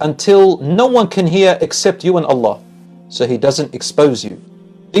bring until no one can hear except you and Allah, so He doesn't expose you.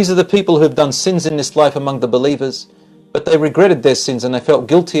 These are the people who have done sins in this life among the believers, but they regretted their sins and they felt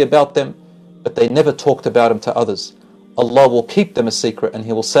guilty about them, but they never talked about them to others. Allah will keep them a secret and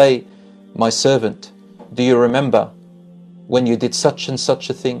He will say, my servant, do you remember when you did such and such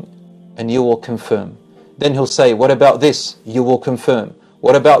a thing? And you will confirm. Then He'll say, what about this? You will confirm.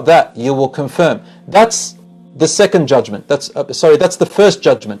 What about that? You will confirm. That's the second judgment. That's the first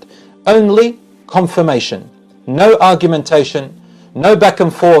judgment. Only confirmation. No argumentation, no back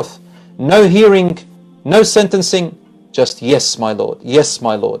and forth, no hearing, no sentencing. Just yes, my Lord, yes,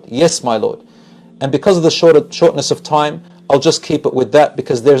 my Lord, yes, my Lord. And because of the shortness of time, I'll just keep it with that,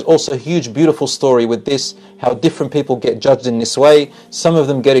 because there's also a huge, beautiful story with this, how different people get judged in this way. Some of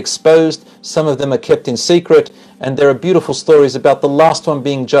them get exposed, some of them are kept in secret, and there are beautiful stories about the last one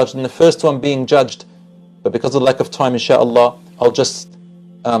being judged and the first one being judged. But because of the lack of time, inshallah, I'll just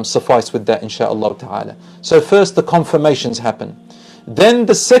suffice with that, inshallah ta'ala. So first the confirmations happen. Then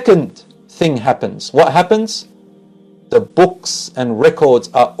the second thing happens. What happens? The books and records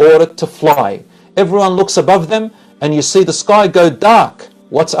are ordered to fly. Everyone looks above them and you see the sky go dark.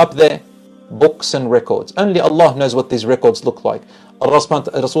 What's up there? Books and records. Only Allah knows what these records look like. Rasul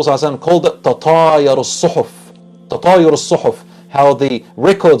called it tatayar al-suhuf. Tatayar al-suhuf. How the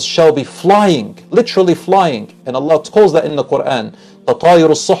records shall be flying, literally flying. And Allah calls that in the Quran. Tatayar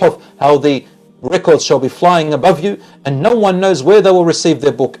al-suhuf. How the records shall be flying above you, and no one knows where they will receive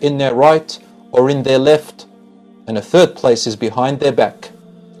their book, in their right or in their left. And a third place is behind their back.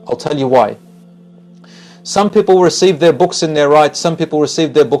 I'll tell you why. Some people receive their books in their right, some people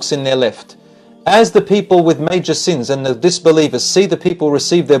receive their books in their left. As the people with major sins and the disbelievers see the people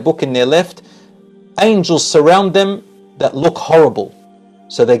receive their book in their left, angels surround them that look horrible.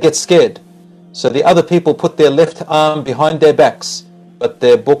 So they get scared. So the other people put their left arm behind their backs, but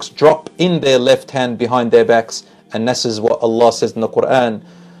their books drop in their left hand behind their backs. And this is what Allah says in the Quran.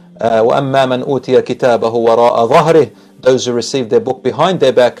 وَأَمَّا مَنْ أُوتِيَ كِتَابَهُ وَرَاءَ ظَهْرِهِ. Those who receive their book behind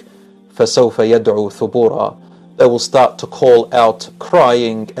their back, فَسَوْفَ يَدْعُو ثُبُورًا. They will start to call out,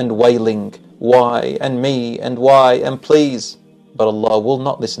 crying and wailing, why and me and why and please. But Allah will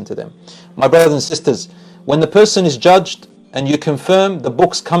not listen to them. My brothers and sisters, when the person is judged and you confirm, the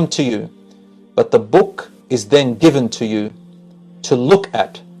books come to you, but the book is then given to you to look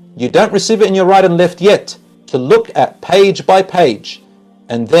at. You don't receive it in your right and left yet. To look at page by page.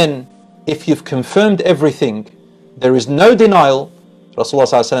 And then if you've confirmed everything, there is no denial.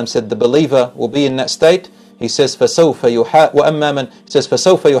 Rasulullah said the believer will be in that state. He says, فَسَوْفَ يُحَاسَبُ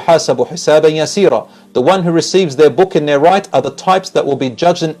حِسَابًا يَسِيرًا. The one who receives their book in their right are the types that will be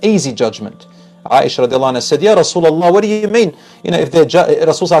judged an easy judgment. Aisha radiallahu anha said, Ya Rasulullah, what do you mean? If they're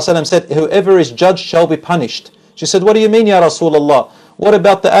Rasulullah said, whoever is judged shall be punished. She said, what do you mean, Ya Rasulullah? What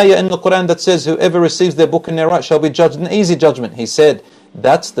about the ayah in the Quran that says, whoever receives their book in their right shall be judged an easy judgment? He said,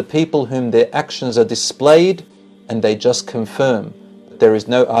 that's the people whom their actions are displayed and they just confirm. There is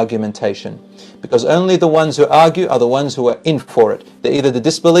no argumentation. Because only the ones who argue are the ones who are in for it. They're either the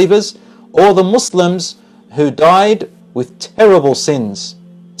disbelievers or the Muslims who died with terrible sins.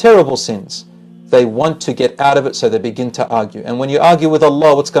 Terrible sins. They want to get out of it, so they begin to argue. And when you argue with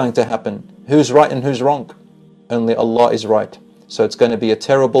Allah, what's going to happen? Who's right and who's wrong? Only Allah is right. So it's going to be a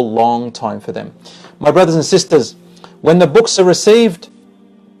terrible long time for them. My brothers and sisters, when the books are received,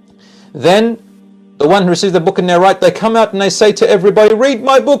 then the one who receives the book in their right, they come out and they say to everybody, read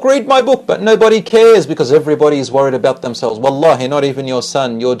my book, read my book. But nobody cares because everybody is worried about themselves. Wallahi, not even your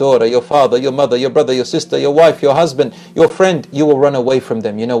son, your daughter, your father, your mother, your brother, your sister, your wife, your husband, your friend, you will run away from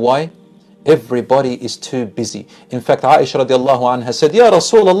them. You know why? Everybody is too busy. In fact, Aisha radiallahu anha said, Ya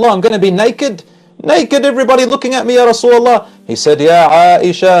Rasulullah, I'm going to be naked. Naked, everybody looking at me, Ya Rasulullah. He said, Ya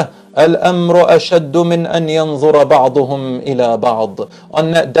Aisha, Al-amru ashaddu min an yanzura ba'duhum ila ba'd.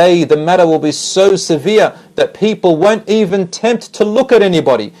 On that day, the matter will be so severe that people won't even tempt to look at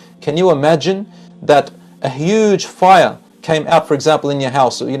anybody. Can you imagine that a huge fire came out, for example, in your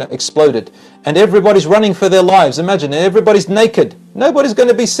house, exploded, and everybody's running for their lives? Imagine, everybody's naked. Nobody's going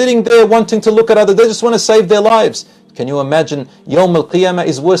to be sitting there wanting to look at others. They just want to save their lives. Can you imagine? Yawm al-Qiyamah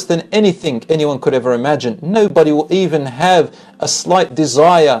is worse than anything anyone could ever imagine. Nobody will even have a slight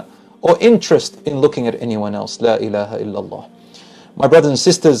desire or interest in looking at anyone else. La ilaha illallah. My brothers and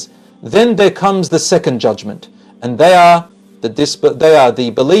sisters, then there comes the second judgment, and they are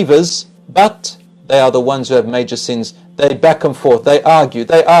the believers, but they are the ones who have major sins. They back and forth, they argue,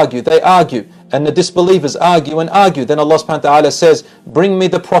 and the disbelievers argue and argue. Then Allah subhanahu wa ta'ala says, bring me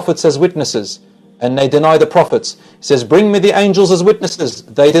the prophets as witnesses, and they deny the prophets. He says, bring me the angels as witnesses.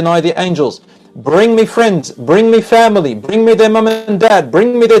 They deny the angels. Bring me friends, bring me family, bring me their mum and dad,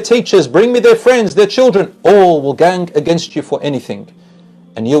 bring me their teachers, bring me their friends, their children. All will gang against you for anything.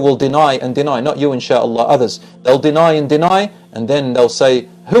 And you will deny and deny, not you inshallah, others. They'll deny and deny, and then they'll say,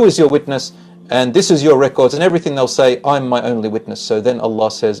 who is your witness? And this is your records, and everything they'll say, I'm my only witness. So then Allah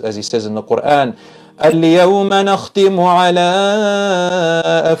says, as He says in the Quran, اليوم نختم على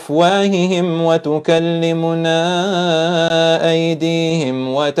أفواههم وتكلمنا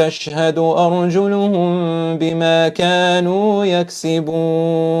أيديهم وتشهد أرجلهم بما كانوا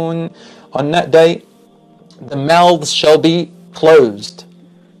يكسبون. On that day, the mouths shall be closed,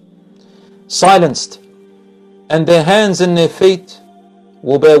 silenced, and their hands and their feet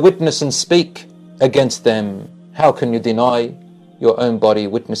will bear witness and speak against them. How can you deny your own body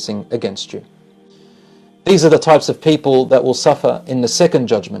witnessing against you? These are the types of people that will suffer in the second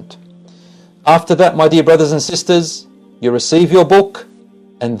judgment. After that, my dear brothers and sisters, you receive your book,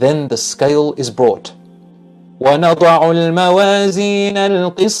 and then the scale is brought. وَنَضَعُ الْمَوَازِينَ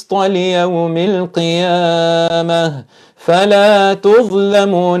الْقِسْطَ لِيَوْمِ الْقِيَامَةِ فَلَا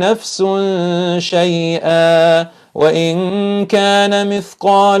تُظْلَمُ نَفْسٌ شَيْئًا وَإِنْ كَانَ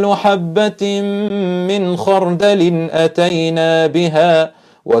مِثْقَالُ حَبَّةٍ مِّنْ خَرْدَلٍ أَتَيْنَا بِهَا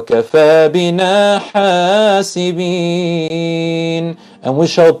وَكَفَى بِنَا حَاسِبِينَ. And we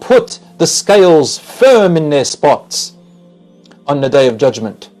shall put the scales firm in their spots on the day of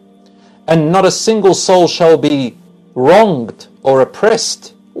judgment, and not a single soul shall be wronged or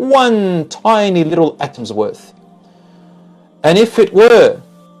oppressed one tiny little atom's worth. And if it were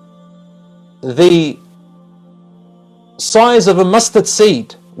the size of a mustard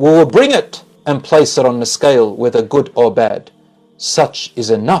seed, we will bring it and place it on the scale, whether good or bad. Such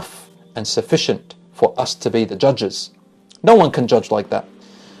is enough and sufficient for us to be the judges. No one can judge like that.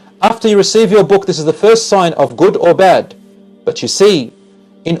 After you receive your book, this is the first sign of good or bad. But you see,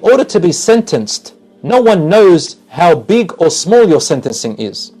 in order to be sentenced, no one knows how big or small your sentencing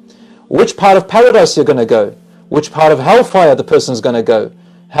is. Which part of paradise you're going to go, which part of hellfire the person's going to go,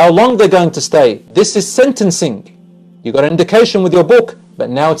 how long they're going to stay. This is sentencing. You got an indication with your book, but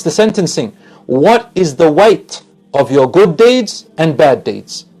now it's the sentencing. What is the weight of your good deeds and bad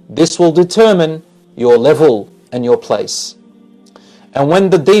deeds? This will determine your level and your place. And when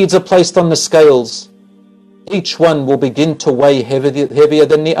the deeds are placed on the scales, each one will begin to weigh heavier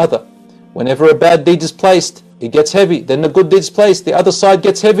than the other. Whenever a bad deed is placed, it gets heavy. Then the good deed is placed, the other side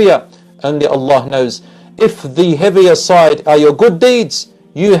gets heavier. Only Allah knows. If the heavier side are your good deeds,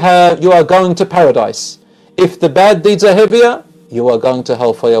 you are going to paradise. If the bad deeds are heavier, you are going to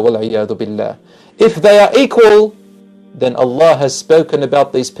hellfire. Wal-'iyadhu billah. If they are equal, then Allah has spoken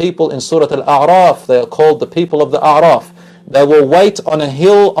about these people in Surah Al-A'raf. They are called the people of the A'raf. They will wait on a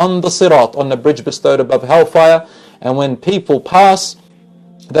hill on the Sirat, on the bridge bestowed above hellfire. And when people pass,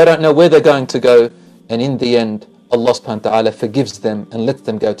 they don't know where they're going to go. And in the end, Allah subhanahu wa ta'ala forgives them and lets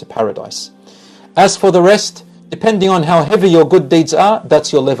them go to paradise. As for the rest, depending on how heavy your good deeds are,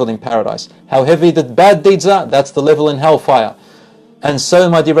 that's your level in paradise. How heavy the bad deeds are, that's the level in hellfire. And so,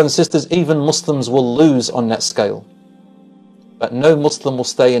 my dear brothers and sisters, even Muslims will lose on that scale. But no Muslim will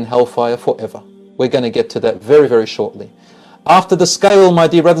stay in hellfire forever. We're going to get to that very, very shortly. After the scale, my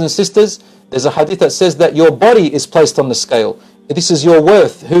dear brothers and sisters, there's a hadith that says that your body is placed on the scale. This is your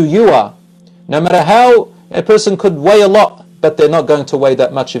worth, who you are. No matter how a person could weigh a lot, but they're not going to weigh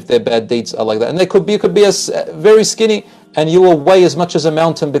that much if their bad deeds are like that. And you could be very skinny, and you will weigh as much as a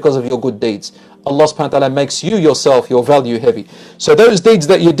mountain because of your good deeds. Allah subhanahu wa ta'ala makes you yourself, your value heavy. So those deeds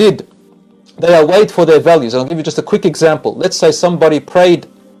that you did, they are weighed for their values. I'll give you just a quick example. Let's say somebody prayed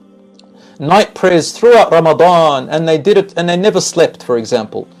night prayers throughout Ramadan, and they did it and they never slept, for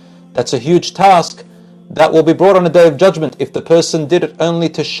example. That's a huge task that will be brought on the Day of Judgment. If the person did it only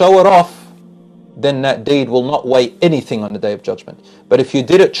to show it off, then that deed will not weigh anything on the Day of Judgment. But if you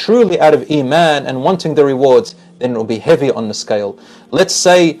did it truly out of Iman and wanting the rewards, then it will be heavy on the scale. Let's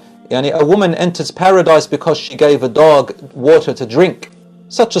say a woman enters paradise because she gave a dog water to drink.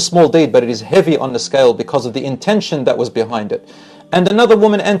 Such a small deed, but it is heavy on the scale because of the intention that was behind it. And another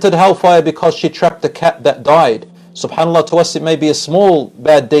woman entered hellfire because she trapped a cat that died. SubhanAllah, to us it may be a small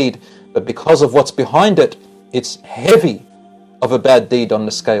bad deed, but because of what's behind it, it's heavy of a bad deed on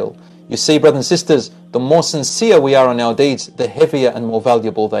the scale. You see, brothers and sisters, the more sincere we are on our deeds, the heavier and more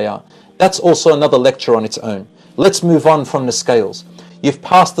valuable they are. That's also another lecture on its own. Let's move on from the scales. You've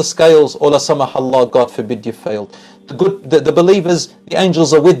passed the scales, or la samah Allah, God forbid you failed. The believers, the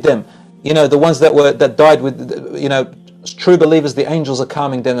angels are with them. The ones that died with, true believers, the angels are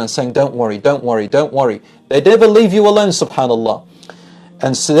calming them and saying, don't worry, don't worry, don't worry. They never leave you alone, subhanallah.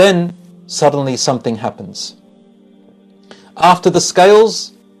 And so then suddenly something happens. After the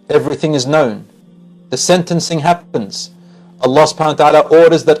scales, everything is known. The sentencing happens. Allah subhanahu wa ta'ala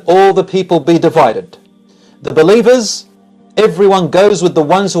orders that all the people be divided. The believers, everyone goes with the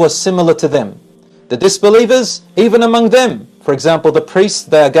ones who are similar to them. The disbelievers, even among them, for example, the priests,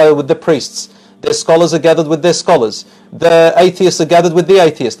 they are gathered with the priests. Their scholars are gathered with their scholars. The atheists are gathered with the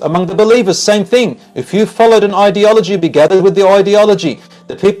atheists. Among the believers, same thing. If you followed an ideology, be gathered with the ideology.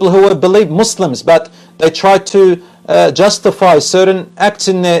 The people who are believed Muslims, but they try to justify certain acts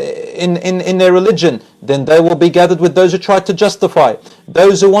in their religion, then they will be gathered with those who tried to justify.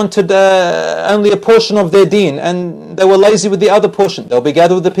 Those who wanted only a portion of their deen and they were lazy with the other portion, they'll be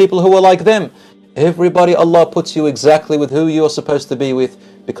gathered with the people who are like them. Everybody, Allah puts you exactly with who you're supposed to be with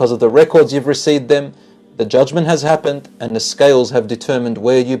because of the records you've received them. The judgment has happened and the scales have determined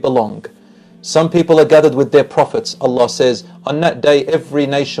where you belong. Some people are gathered with their prophets. Allah says, on that day every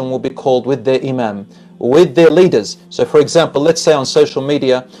nation will be called with their imam, with their leaders. So for example, let's say on social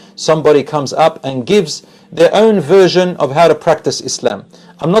media, somebody comes up and gives their own version of how to practice Islam.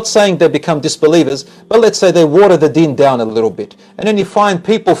 I'm not saying they become disbelievers, but let's say they water the deen down a little bit. And then you find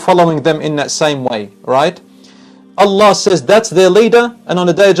people following them in that same way, right? Allah says that's their leader, and on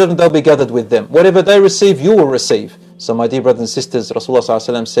the Day of Judgment they'll be gathered with them. Whatever they receive, you will receive. So my dear brothers and sisters, Rasulullah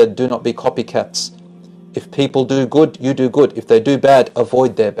ﷺ said, do not be copycats. If people do good, you do good. If they do bad,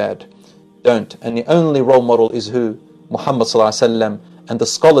 avoid their bad. Don't. And the only role model is who? Muhammad ﷺ and the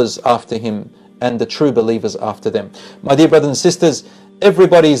scholars after him and the true believers after them. My dear brothers and sisters,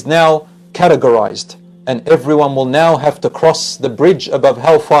 everybody is now categorized and everyone will now have to cross the bridge above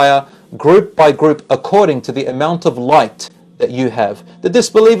hellfire group by group according to the amount of light that you have. The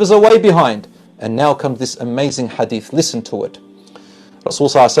disbelievers are way behind. And now comes this amazing hadith. Listen to it.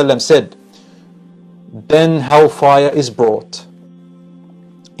 Rasulullah ﷺ said, then hellfire is brought.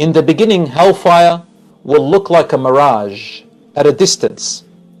 In the beginning, hellfire will look like a mirage at a distance.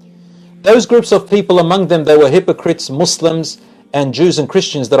 Those groups of people, among them they were hypocrites, Muslims and Jews and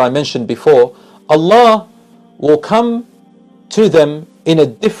Christians that I mentioned before. Allah will come to them in a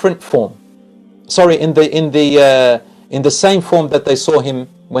different form. Sorry, in the same form that they saw him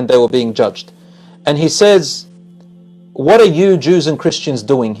when they were being judged. And he says, what are you Jews and Christians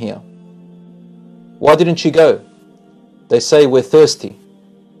doing here? Why didn't you go? They say, we're thirsty.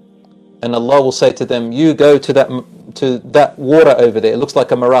 And Allah will say to them, you go to that water over there, it looks like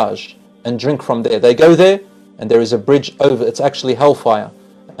a mirage, and drink from there. They go there and there is a bridge over, it's actually hellfire,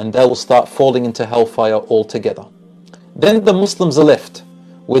 and they will start falling into hellfire altogether. Then the Muslims are left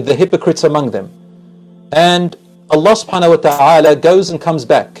with the hypocrites among them, and Allah subhanahu wa ta'ala goes and comes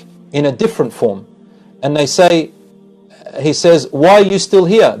back in a different form, and they say, he says, why are you still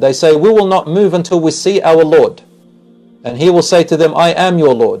here? They say, we will not move until we see our Lord. And he will say to them, I am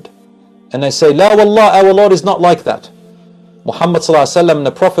your Lord. And they say, La wallah, our Lord is not like that. Muhammad sallallahu alaihi wasallam and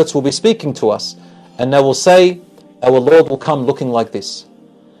the prophets will be speaking to us, and they will say, our Lord will come looking like this.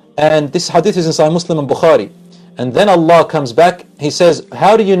 And this hadith is in Sahih Muslim and Bukhari. And then Allah comes back, he says,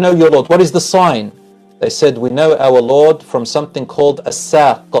 how do you know your Lord? What is the sign? They said, we know our Lord from something called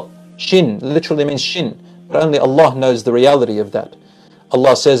as-saq. Shin literally means shin, but only Allah knows the reality of that.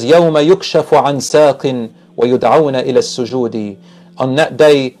 Allah says, يَوْمَ يُكْشَفُ عَنْ سَاقٍ وَيُدْعَوْنَ إِلَى السُّجُودِ. On that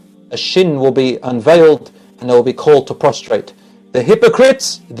day, a shin will be unveiled and they will be called to prostrate. The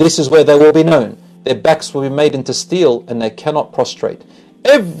hypocrites, this is where they will be known. Their backs will be made into steel and they cannot prostrate.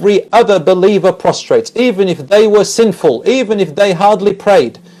 Every other believer prostrates, even if they were sinful, even if they hardly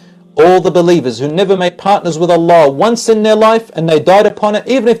prayed. All the believers who never made partners with Allah once in their life and they died upon it,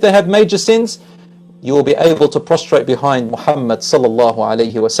 even if they have major sins, you will be able to prostrate behind Muhammad sallallahu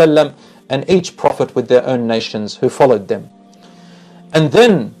alayhi wasallam and each prophet with their own nations who followed them. And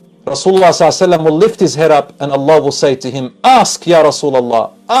then Rasulullah sallallahu alayhi wasallam will lift his head up and Allah will say to him, ask Ya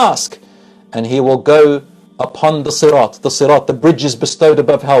Rasulullah, ask. and he will go upon the sirat, the bridge is bestowed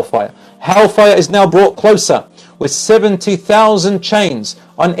above hellfire. Hellfire is now brought closer with 70,000 chains.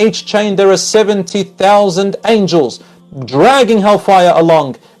 On each chain there are 70,000 angels dragging hellfire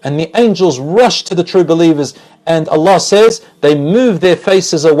along, and the angels rush to the true believers, and Allah says they move their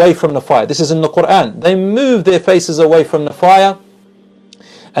faces away from the fire. This is in the Quran. They move their faces away from the fire,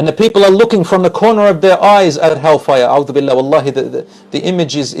 and the people are looking from the corner of their eyes at hellfire. A'udhu billah, wallahi, the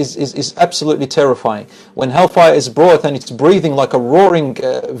image is absolutely terrifying. When hellfire is brought and it's breathing like a roaring,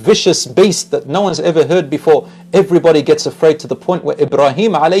 vicious beast that no one's ever heard before, everybody gets afraid to the point where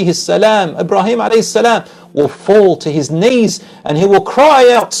Ibrahim alayhi salam will fall to his knees and he will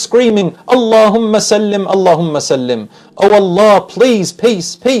cry out screaming, Allahumma sallim, Allahumma sallim. Oh Allah, please,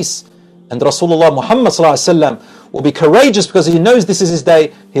 peace, peace. And Rasulullah Muhammad sallallahu alaihi wasallam will be courageous because he knows this is his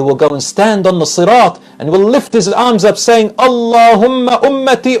day. He will go and stand on the sirat and will lift his arms up saying, Allahumma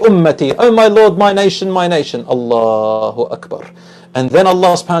ummati ummati. Oh my Lord, my nation, my nation. Allahu Akbar. And then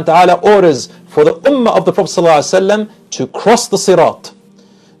Allah subhanahu wa ta'ala orders for the ummah of the Prophet ﷺ to cross the sirat.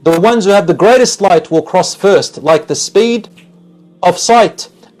 The ones who have the greatest light will cross first, like the speed of sight.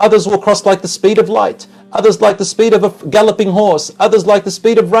 Others will cross like the speed of light. Others like the speed of a galloping horse. Others like the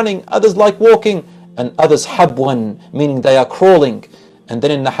speed of running. Others like walking. And others habwan, meaning they are crawling. And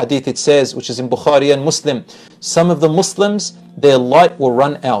then in the hadith it says, which is in Bukhari and Muslim, some of the Muslims, their light will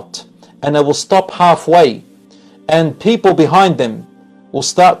run out and they will stop halfway, and people behind them will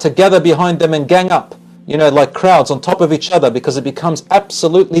start to gather behind them and gang up, like crowds on top of each other, because it becomes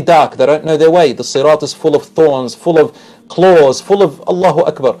absolutely dark. They don't know their way. The sirat is full of thorns, full of claws, full of Allahu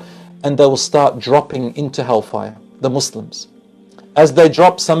Akbar, and they will start dropping into hellfire, the Muslims. As they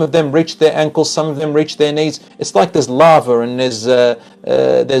drop, some of them reach their ankles, some of them reach their knees. It's like there's lava and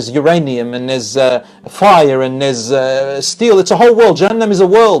there's uranium and there's fire and there's steel. It's a whole world. Jahannam is a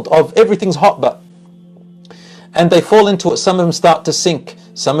world of everything's hot, but. And they fall into it. Some of them start to sink.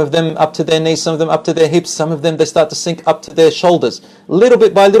 Some of them up to their knees, some of them up to their hips. Some of them they start to sink up to their shoulders. Little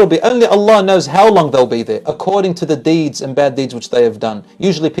bit by little bit. Only Allah knows how long they'll be there, according to the deeds and bad deeds which they have done.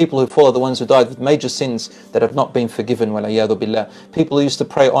 Usually people who fall are the ones who died with major sins that have not been forgiven. Walayadu billah. People who used to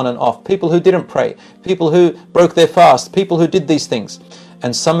pray on and off. People who didn't pray. People who broke their fast. People who did these things.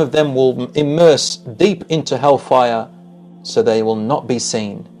 And some of them will immerse deep into hellfire so they will not be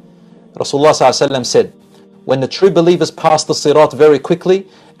seen. Rasulullah ﷺ said, when the true believers pass the sirat very quickly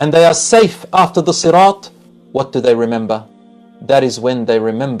and they are safe after the sirat, what do they remember? That is when they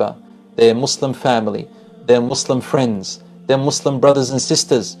remember their Muslim family, their Muslim friends, their Muslim brothers and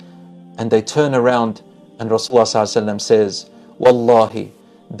sisters, and they turn around and Rasulullah ﷺ says, Wallahi,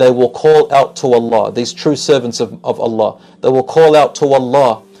 they will call out to Allah, these true servants of Allah, they will call out to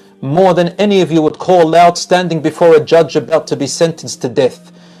Allah more than any of you would call out standing before a judge about to be sentenced to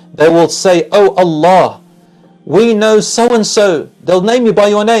death. They will say, Oh Allah, we know so-and-so. They'll name you by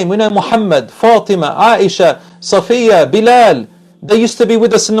your name. We know Muhammad, Fatima, Aisha, Safiya, Bilal. They used to be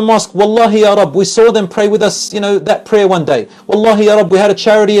with us in the mosque. Wallahi ya Rab, we saw them pray with us, that prayer one day. Wallahi ya Rab, we had a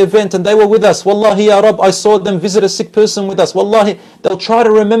charity event and they were with us. Wallahi ya Rab, I saw them visit a sick person with us. Wallahi, they'll try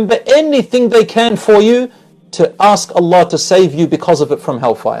to remember anything they can for you to ask Allah to save you because of it from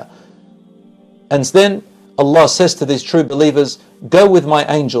hellfire. And then Allah says to these true believers, go with my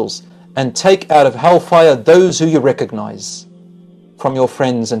angels and take out of hellfire those who you recognize from your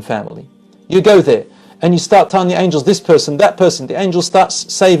friends and family. You go there and you start telling the angels, this person, that person. The angel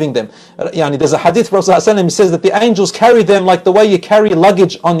starts saving them. There's a hadith from Rasulullah, he says that the angels carry them like the way you carry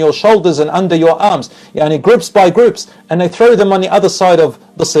luggage on your shoulders and under your arms, groups by groups, and they throw them on the other side of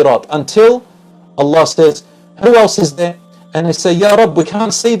the sirat until Allah says, who else is there? And they say, Ya Rabb, we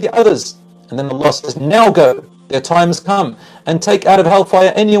can't see the others. And then Allah says, now go. Their time has come, and take out of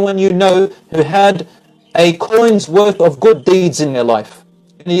hellfire anyone you know who had a coin's worth of good deeds in their life.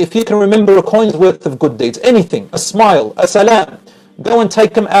 If you can remember a coin's worth of good deeds, anything, a smile, a salam, go and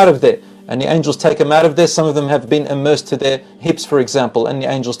take them out of there. And the angels take them out of there. Some of them have been immersed to their hips, for example, and the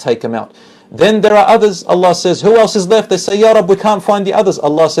angels take them out. Then there are others. Allah says, who else is left? They say, Ya Rab, we can't find the others.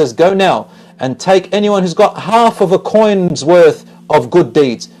 Allah says, go now and take anyone who's got half of a coin's worth of good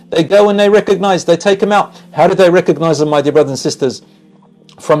deeds. They go and they recognize, they take them out. How do they recognize them, my dear brothers and sisters?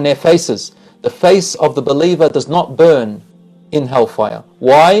 From their faces. The face of the believer does not burn in hellfire.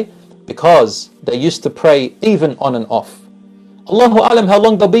 Why? Because they used to pray even on and off. Allahu alam how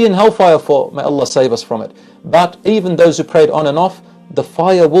long they'll be in hellfire for. May Allah save us from it. But even those who prayed on and off, the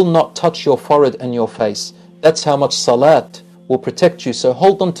fire will not touch your forehead and your face. That's how much salat will protect you. So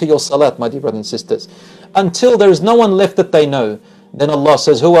hold on to your salat, my dear brothers and sisters. Until there is no one left that they know. Then Allah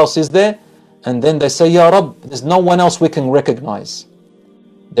says, who else is there? And then they say, Ya Rab, there's no one else we can recognize.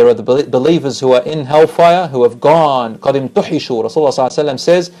 There are the believers who are in hellfire, who have gone, قَدْ امْتُحِشُوا. Rasulullah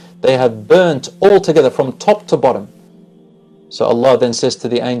says, they have burnt altogether from top to bottom. So Allah then says to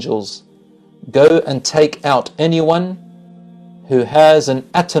the angels, go and take out anyone who has an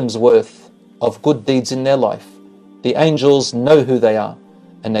atom's worth of good deeds in their life. The angels know who they are,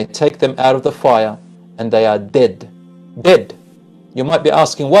 and they take them out of the fire, and they are dead. Dead. You might be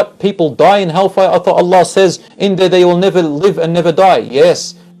asking, what? People die in hellfire? I thought Allah says in there they will never live and never die.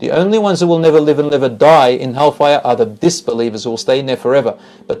 Yes, the only ones who will never live and never die in hellfire are the disbelievers who will stay in there forever.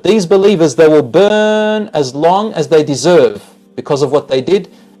 But these believers, they will burn as long as they deserve because of what they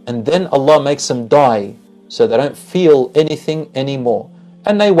did, and then Allah makes them die so they don't feel anything anymore.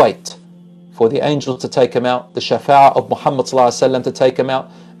 And they wait for the angel to take them out, the shafa'ah of Muhammad to take them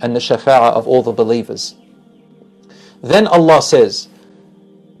out, and the shafa'ah of all the believers. Then Allah says,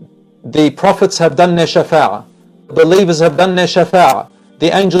 the prophets have done their shafa'ah, the believers have done their shafa'ah,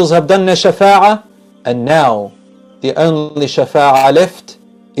 the angels have done their shafa'ah, and now the only shafa'ah left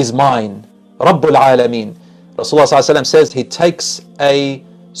is mine, Rabbul Alameen. Rasulullah says he takes a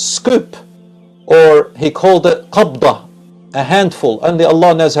scoop, or he called it qabdah, a handful. Only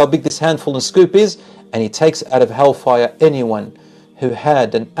Allah knows how big this handful and scoop is, and he takes out of hellfire anyone who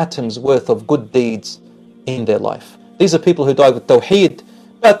had an atom's worth of good deeds in their life. These are people who died with tawheed,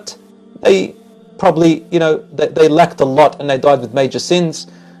 but they probably, they lacked a lot and they died with major sins,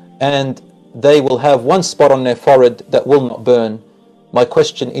 and they will have one spot on their forehead that will not burn. My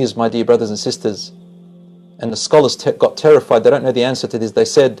question is, my dear brothers and sisters, and the scholars got terrified, they don't know the answer to this. They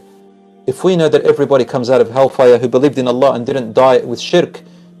said, if we know that everybody comes out of hellfire who believed in Allah and didn't die with shirk,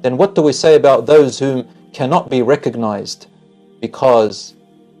 then what do we say about those whom cannot be recognized because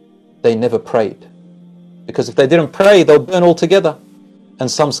they never prayed? Because if they didn't pray, they'll burn altogether. And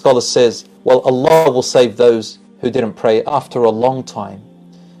some scholars says, well, Allah will save those who didn't pray after a long time.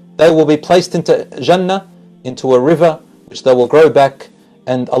 They will be placed into Jannah, into a river, which they will grow back,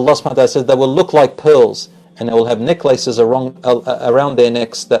 and Allah subhanahu wa ta'ala says they will look like pearls, and they will have necklaces around their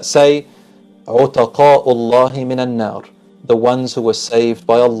necks that say, عُتَقَاءُ اللَّهِ مِنَ النَّارِ, the ones who were saved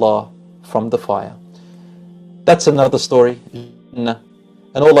by Allah from the fire. That's another story.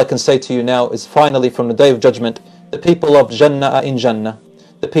 And all I can say to you now is, finally, from the Day of Judgment, the people of Jannah are in Jannah,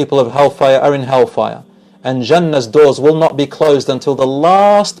 the people of hellfire are in hellfire, and Jannah's doors will not be closed until the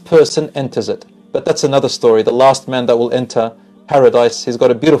last person enters it. But that's another story. The last man that will enter paradise, he's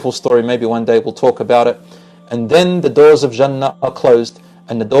got a beautiful story. Maybe one day we'll talk about it. And then the doors of Jannah are closed,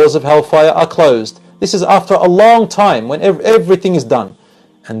 and the doors of hellfire are closed. This is after a long time when everything is done.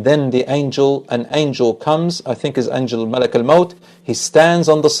 And then an angel comes, I think is Angel Malak al-Maut. He stands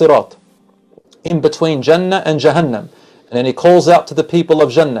on the Sirat in between Jannah and Jahannam, and then he calls out to the people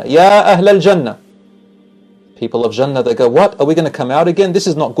of Jannah, Ya Ahl al-Jannah. People of Jannah, they go, what? Are we going to come out again? This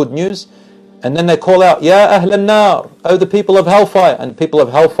is not good news. And then they call out, Ya Ahl al-Nar, oh the people of hellfire. And people of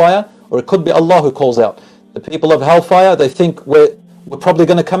hellfire, or it could be Allah who calls out, the people of hellfire, they think we're probably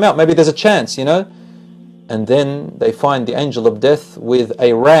going to come out. Maybe there's a chance, And then they find the angel of death with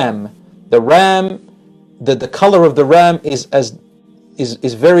a ram. The ram, the color of the ram is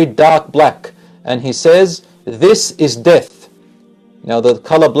very dark black. And he says, this is death. Now the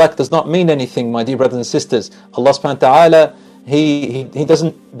color black does not mean anything, my dear brothers and sisters. Allah subhanahu wa ta'ala, He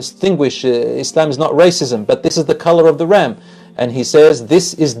doesn't distinguish. Islam is not racism, but this is the color of the ram. And he says,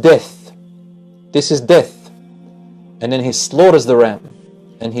 this is death. This is death. And then he slaughters the ram.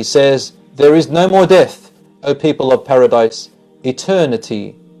 And he says, there is no more death, O people of paradise.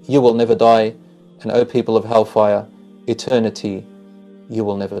 Eternity, you will never die. And O people of hellfire, eternity, you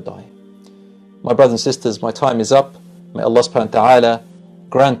will never die. My brothers and sisters, my time is up. May Allah subhanahu wa ta'ala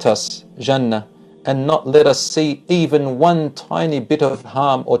grant us Jannah, and not let us see even one tiny bit of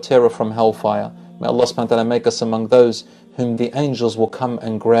harm or terror from hellfire. May Allah subhanahu wa ta'ala make us among those whom the angels will come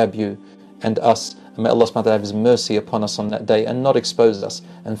and grab you and us. And may Allah subhanahu wa ta'ala have His mercy upon us on that day and not expose us,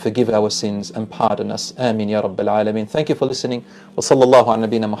 and forgive our sins and pardon us. Ameen ya Rabbil Alameen. Thank you for listening. Wa sallallahu ala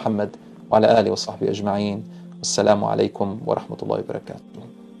nabiyyina Muhammad wa ala alihi wa sahbihi ajma'een. Wassalamu alaikum wa rahmatullahi wa barakatuh.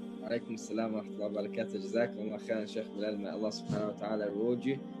 Alaikum assalam wa rahmatullahi wa barakatuh. Jazakallah khairan, Shaykh Bilal. May Allah subhanahu wa ta'ala reward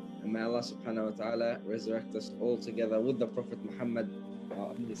you. And may Allah subhanahu wa ta'ala resurrect us all together with the Prophet Muhammad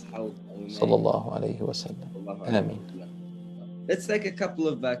in his hawd. Sallallahu alayhi wa sallam. Ameen. Let's take a couple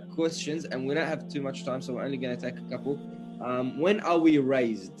of questions, and we don't have too much time, so we're only going to take a couple. When are we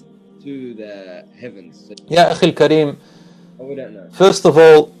raised to the heavens? Ya Akhil Kareem, we don't know. First of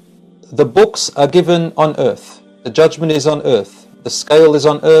all, the books are given on earth. The judgment is on earth. The scale is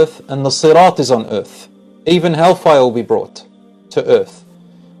on earth, and the sirat is on earth. Even hellfire will be brought to earth.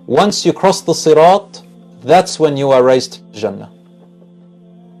 Once you cross the sirat, that's when you are raised to Jannah.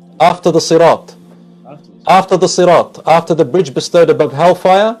 After the Sirat. After the Sirat, after the bridge bestowed above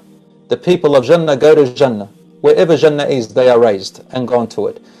hellfire, the people of Jannah go to Jannah. Wherever Jannah is, they are raised and gone to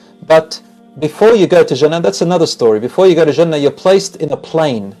it. But before you go to Jannah, that's another story. Before you go to Jannah, you're placed in a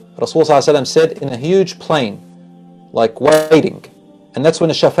plane. Rasulullah said, in a huge plane, like waiting. And that's when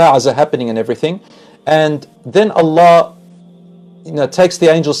the shafa'as are happening and everything. And then Allah, takes the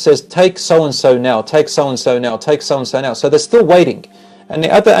angels, says, take so-and-so now, take so-and-so now, take so-and-so now. So they're still waiting. And the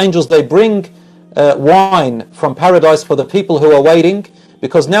other angels, they bring wine from paradise for the people who are waiting,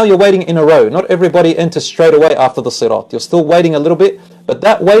 because now you're waiting in a row. Not everybody enters straight away after the Sirat. You're still waiting a little bit, but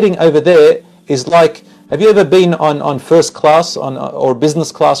that waiting over there is like, have you ever been on first class or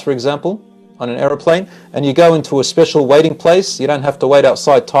business class, for example, on an aeroplane, and you go into a special waiting place? You don't have to wait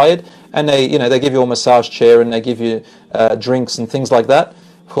outside tired, and they give you a massage chair and they give you drinks and things like that.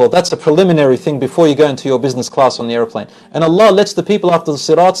 Well, that's a preliminary thing before you go into your business class on the aeroplane. And Allah lets the people after the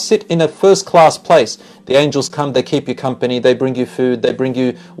Sirat sit in a first class place. The angels come, they keep you company, they bring you food, they bring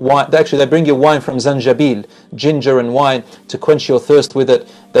you wine. Actually, they bring you wine from Zanjabil, ginger and wine, to quench your thirst with it.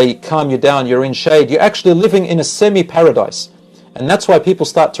 They calm you down, you're in shade. You're actually living in a semi-paradise. And that's why people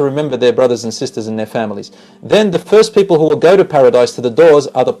start to remember their brothers and sisters and their families. Then the first people who will go to paradise, to the doors,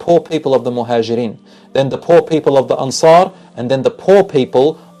 are the poor people of the Muhajirin. Then the poor people of the Ansar, and then the poor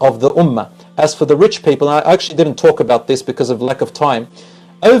people of the Ummah. As for the rich people, I actually didn't talk about this because of lack of time.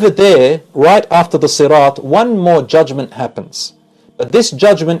 Over there, right after the Sirat, one more judgment happens. But this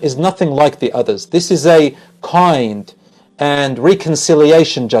judgment is nothing like the others. This is a kind and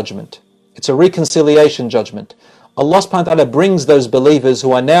reconciliation judgment. It's a reconciliation judgment. Allah subhanahu wa ta'ala brings those believers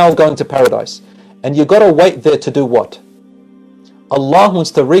who are now going to paradise. And you've got to wait there to do what? Allah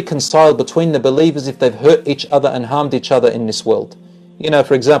wants to reconcile between the believers if they've hurt each other and harmed each other in this world.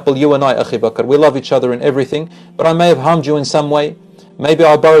 For example, you and I, Akhi Bakr, we love each other in everything, but I may have harmed you in some way. Maybe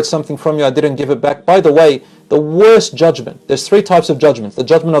I borrowed something from you, I didn't give it back. By the way, the worst judgment, there's three types of judgment. The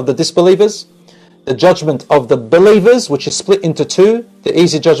judgment of the disbelievers, the judgment of the believers, which is split into two, the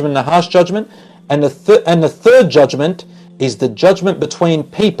easy judgment and the harsh judgment. And the third judgment is the judgment between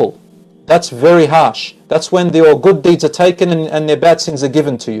people. That's very harsh. That's when your good deeds are taken and their bad sins are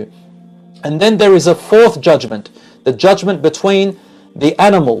given to you. And then there is a fourth judgment, the judgment between the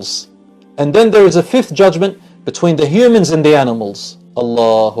animals. And then there is a fifth judgment between the humans and the animals.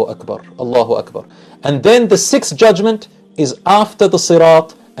 Allahu Akbar, Allahu Akbar. And then the sixth judgment is after the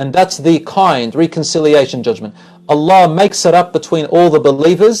Sirat, and that's the kind reconciliation judgment. Allah makes it up between all the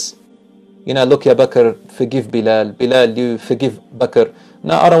believers. Look, Ya Bakr, forgive Bilal. Bilal, you forgive Bakr.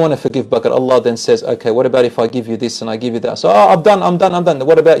 No, I don't want to forgive Bakr. Allah then says, okay, what about if I give you this and I give you that? So, I'm done.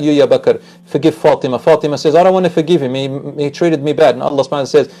 What about you, Ya Bakr? Forgive Fatima. Fatima says, I don't want to forgive him. He treated me bad. And Allah subhanahu wa ta'ala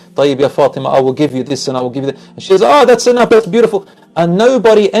says, Tayyib Ya Fatima, I will give you this and I will give you that. And she says, that's enough, that's beautiful. And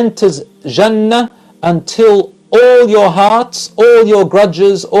nobody enters Jannah until all your hearts, all your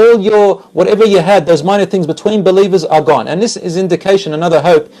grudges, all your whatever you had, those minor things between believers are gone. And this is indication, another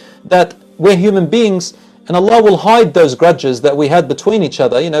hope, that we're human beings and Allah will hide those grudges that we had between each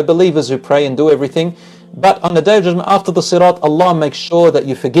other, believers who pray and do everything. But on the Day of Judgment, after the Sirat, Allah makes sure that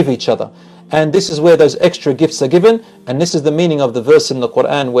you forgive each other. And this is where those extra gifts are given. And this is the meaning of the verse in the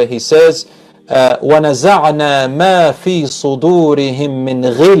Quran where He says, وَنَزَعْنَا مَا فِي صُدُورِهِم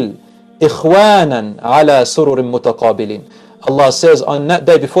مِّنْ غِلٍّ إِخْوَانًا عَلَى سُرُرٍ مُتَقَابِلٍ. Allah says, on that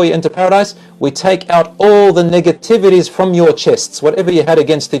day before you enter paradise, we take out all the negativities from your chests, whatever you had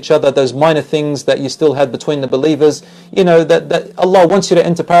against each other, those minor things that you still had between the believers, that Allah wants you to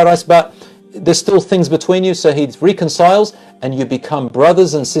enter paradise, but there's still things between you, so He reconciles and you become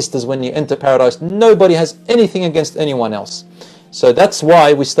brothers and sisters when you enter paradise. Nobody has anything against anyone else. So that's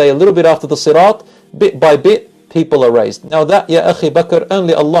why we stay a little bit after the Sirat, bit by bit, people are raised. Now that, Ya Akhi Bakr,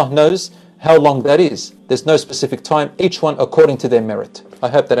 only Allah knows how long that is. There's no specific time, each one according to their merit. I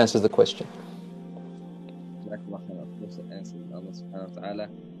hope that answers the question. Of course it answers Allah subhanahu wa ta'ala.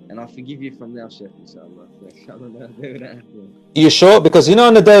 And I'll forgive you from now, Shaykh, inshallah. You sure? Because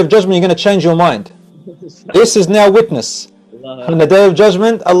on the Day of Judgment you're going to change your mind. This is now witness. On the Day of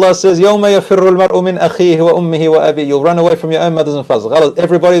Judgment, Allah says, يَوْمَ يَفِرُّ الْمَرْءُ مِنْ أَخِيهِ وَأُمِّهِ وَأَبِيهِ. You'll run away from your own mothers and fathers.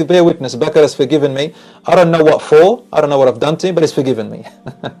 Everybody bear witness. Bakr has forgiven me. I don't know what for. I don't know what I've done to him, but He's forgiven me.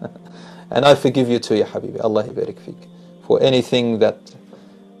 And I forgive you too, Ya Habibi. Allah barik fik. For anything that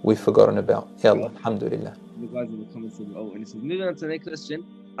we've forgotten about. Ya Allah, alhamdulillah. The guys in the comments said, innocent. Moving on to the next question.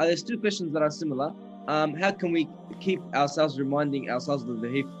 There's two questions that are similar. How can we keep ourselves reminding ourselves of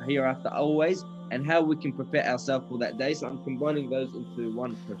the hereafter always? And how we can prepare ourselves for that day? So I'm combining those into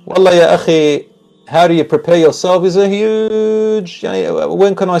one question. Wallah, Ya Akhi, how do you prepare yourself is a huge...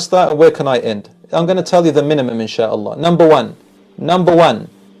 When can I start and where can I end? I'm going to tell you the minimum, inshallah. Number one,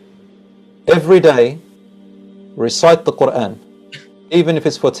 every day, recite the Quran, even if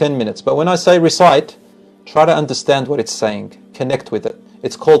it's for 10 minutes. But when I say recite, try to understand what it's saying, connect with it.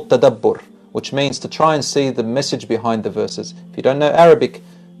 It's called tadabbur, which means to try and see the message behind the verses. If you don't know Arabic,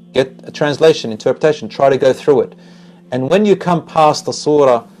 get a translation, interpretation, try to go through it. And when you come past the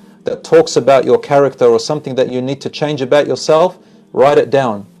surah that talks about your character or something that you need to change about yourself, write it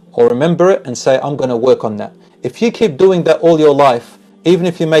down or remember it and say, I'm going to work on that. If you keep doing that all your life, even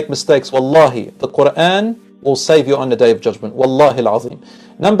if you make mistakes, wallahi, the Quran will save you on the Day of Judgment. Wallahi al-azim.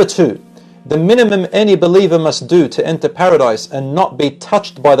 Number 2, the minimum any believer must do to enter paradise and not be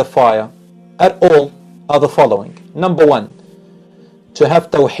touched by the fire at all are the following. Number 1, to have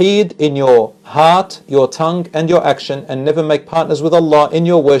tawheed in your heart, your tongue and your action, and never make partners with Allah in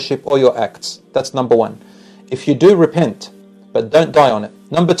your worship or your acts. That's number 1. If you do, repent, but don't die on it.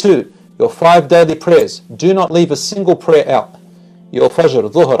 Number 2, your 5 daily prayers. Do not leave a single prayer out. Your Fajr,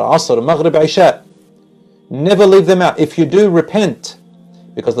 Dhuhr, Asr, Maghrib, Isha. Never leave them out. If you do, repent.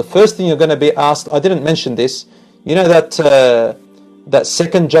 Because the first thing you're going to be asked, I didn't mention this, you know that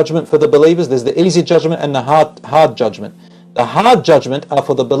second judgment for the believers, there's the easy judgment and the hard judgment. The hard judgment are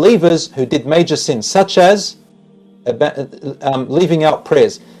for the believers who did major sins, such as leaving out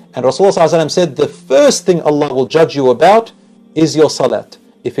prayers. And Rasulullah said, the first thing Allah will judge you about is your salat.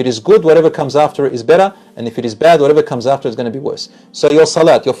 If it is good, whatever comes after it is better. And if it is bad, whatever comes after is going to be worse. So your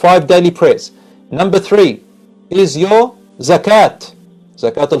salat, your 5 daily prayers. Number 3 is your zakat.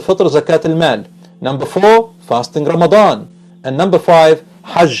 Zakat al-fitr, zakat al-mal. Number 4, fasting Ramadan. And number 5,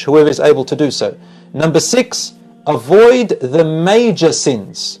 hajj, whoever is able to do so. Number 6, avoid the major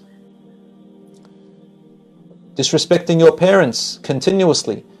sins. Disrespecting your parents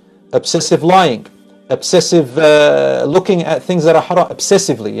continuously. Obsessive lying. Obsessive looking at things that are haram.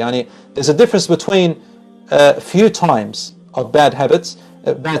 Obsessively. Yani, there's a difference between few times of bad habits,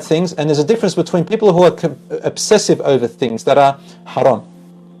 bad things, and there's a difference between people who are obsessive over things that are haram.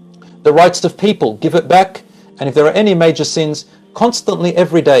 The rights of people, give it back. And if there are any major sins, constantly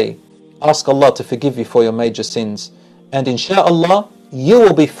every day ask Allah to forgive you for your major sins. And insha'Allah, you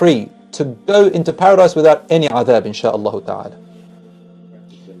will be free to go into paradise without any adhab, insha'Allah ta'ala.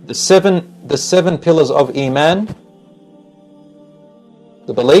 The seven pillars of Iman,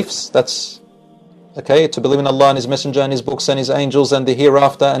 the beliefs, that's okay, to believe in Allah and His Messenger and His books and His angels and the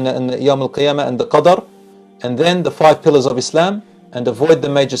hereafter and the Yawm al-Qiyamah and the Qadr. And then the 5 pillars of Islam, and avoid the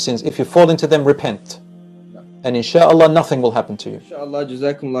major sins. If you fall into them, repent. And insha'Allah, nothing will happen to you. Inshallah,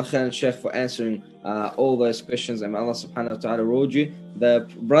 Jazakumullah khairan, Shaykh, for answering all those questions. And Allah subhanahu wa ta'ala reward you. The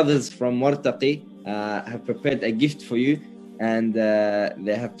brothers from Wartaqi have prepared a gift for you. And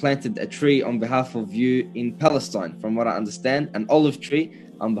they have planted a tree on behalf of you in Palestine, from what I understand. An olive tree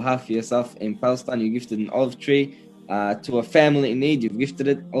on behalf of yourself in Palestine. You gifted an olive tree to a family in need. You've gifted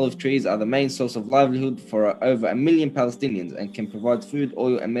it. Olive trees are the main source of livelihood for over 1 million Palestinians and can provide food,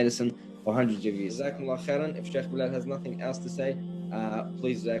 oil and medicine for hundreds of years. Jazakumullah khairan. If Shaykh Bilal has nothing else to say,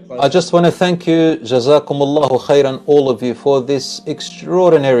 please close. I just want to thank you, Jazakumullahu khairan, all of you, for this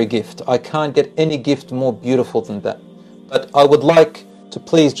extraordinary gift. I can't get any gift more beautiful than that. But I would like to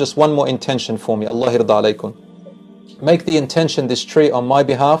please just one more intention for me. Allah irda alaykum. Make the intention this tree on my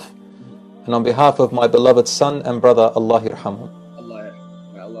behalf and on behalf of my beloved son and brother. Allah irhamhum.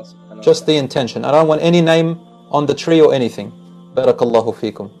 Just the intention. I don't want any name on the tree or anything. Barakallahu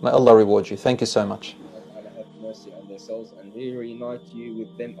feekum. May Allah reward you. Thank you so much. Allah have mercy on their souls and reunite you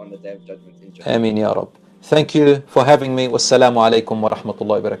with them on the Day of Judgment. Ameen ya Rabb. Thank you for having me. Wassalamu alaikum wa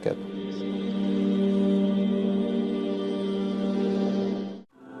rahmatullahi wa barakatuh.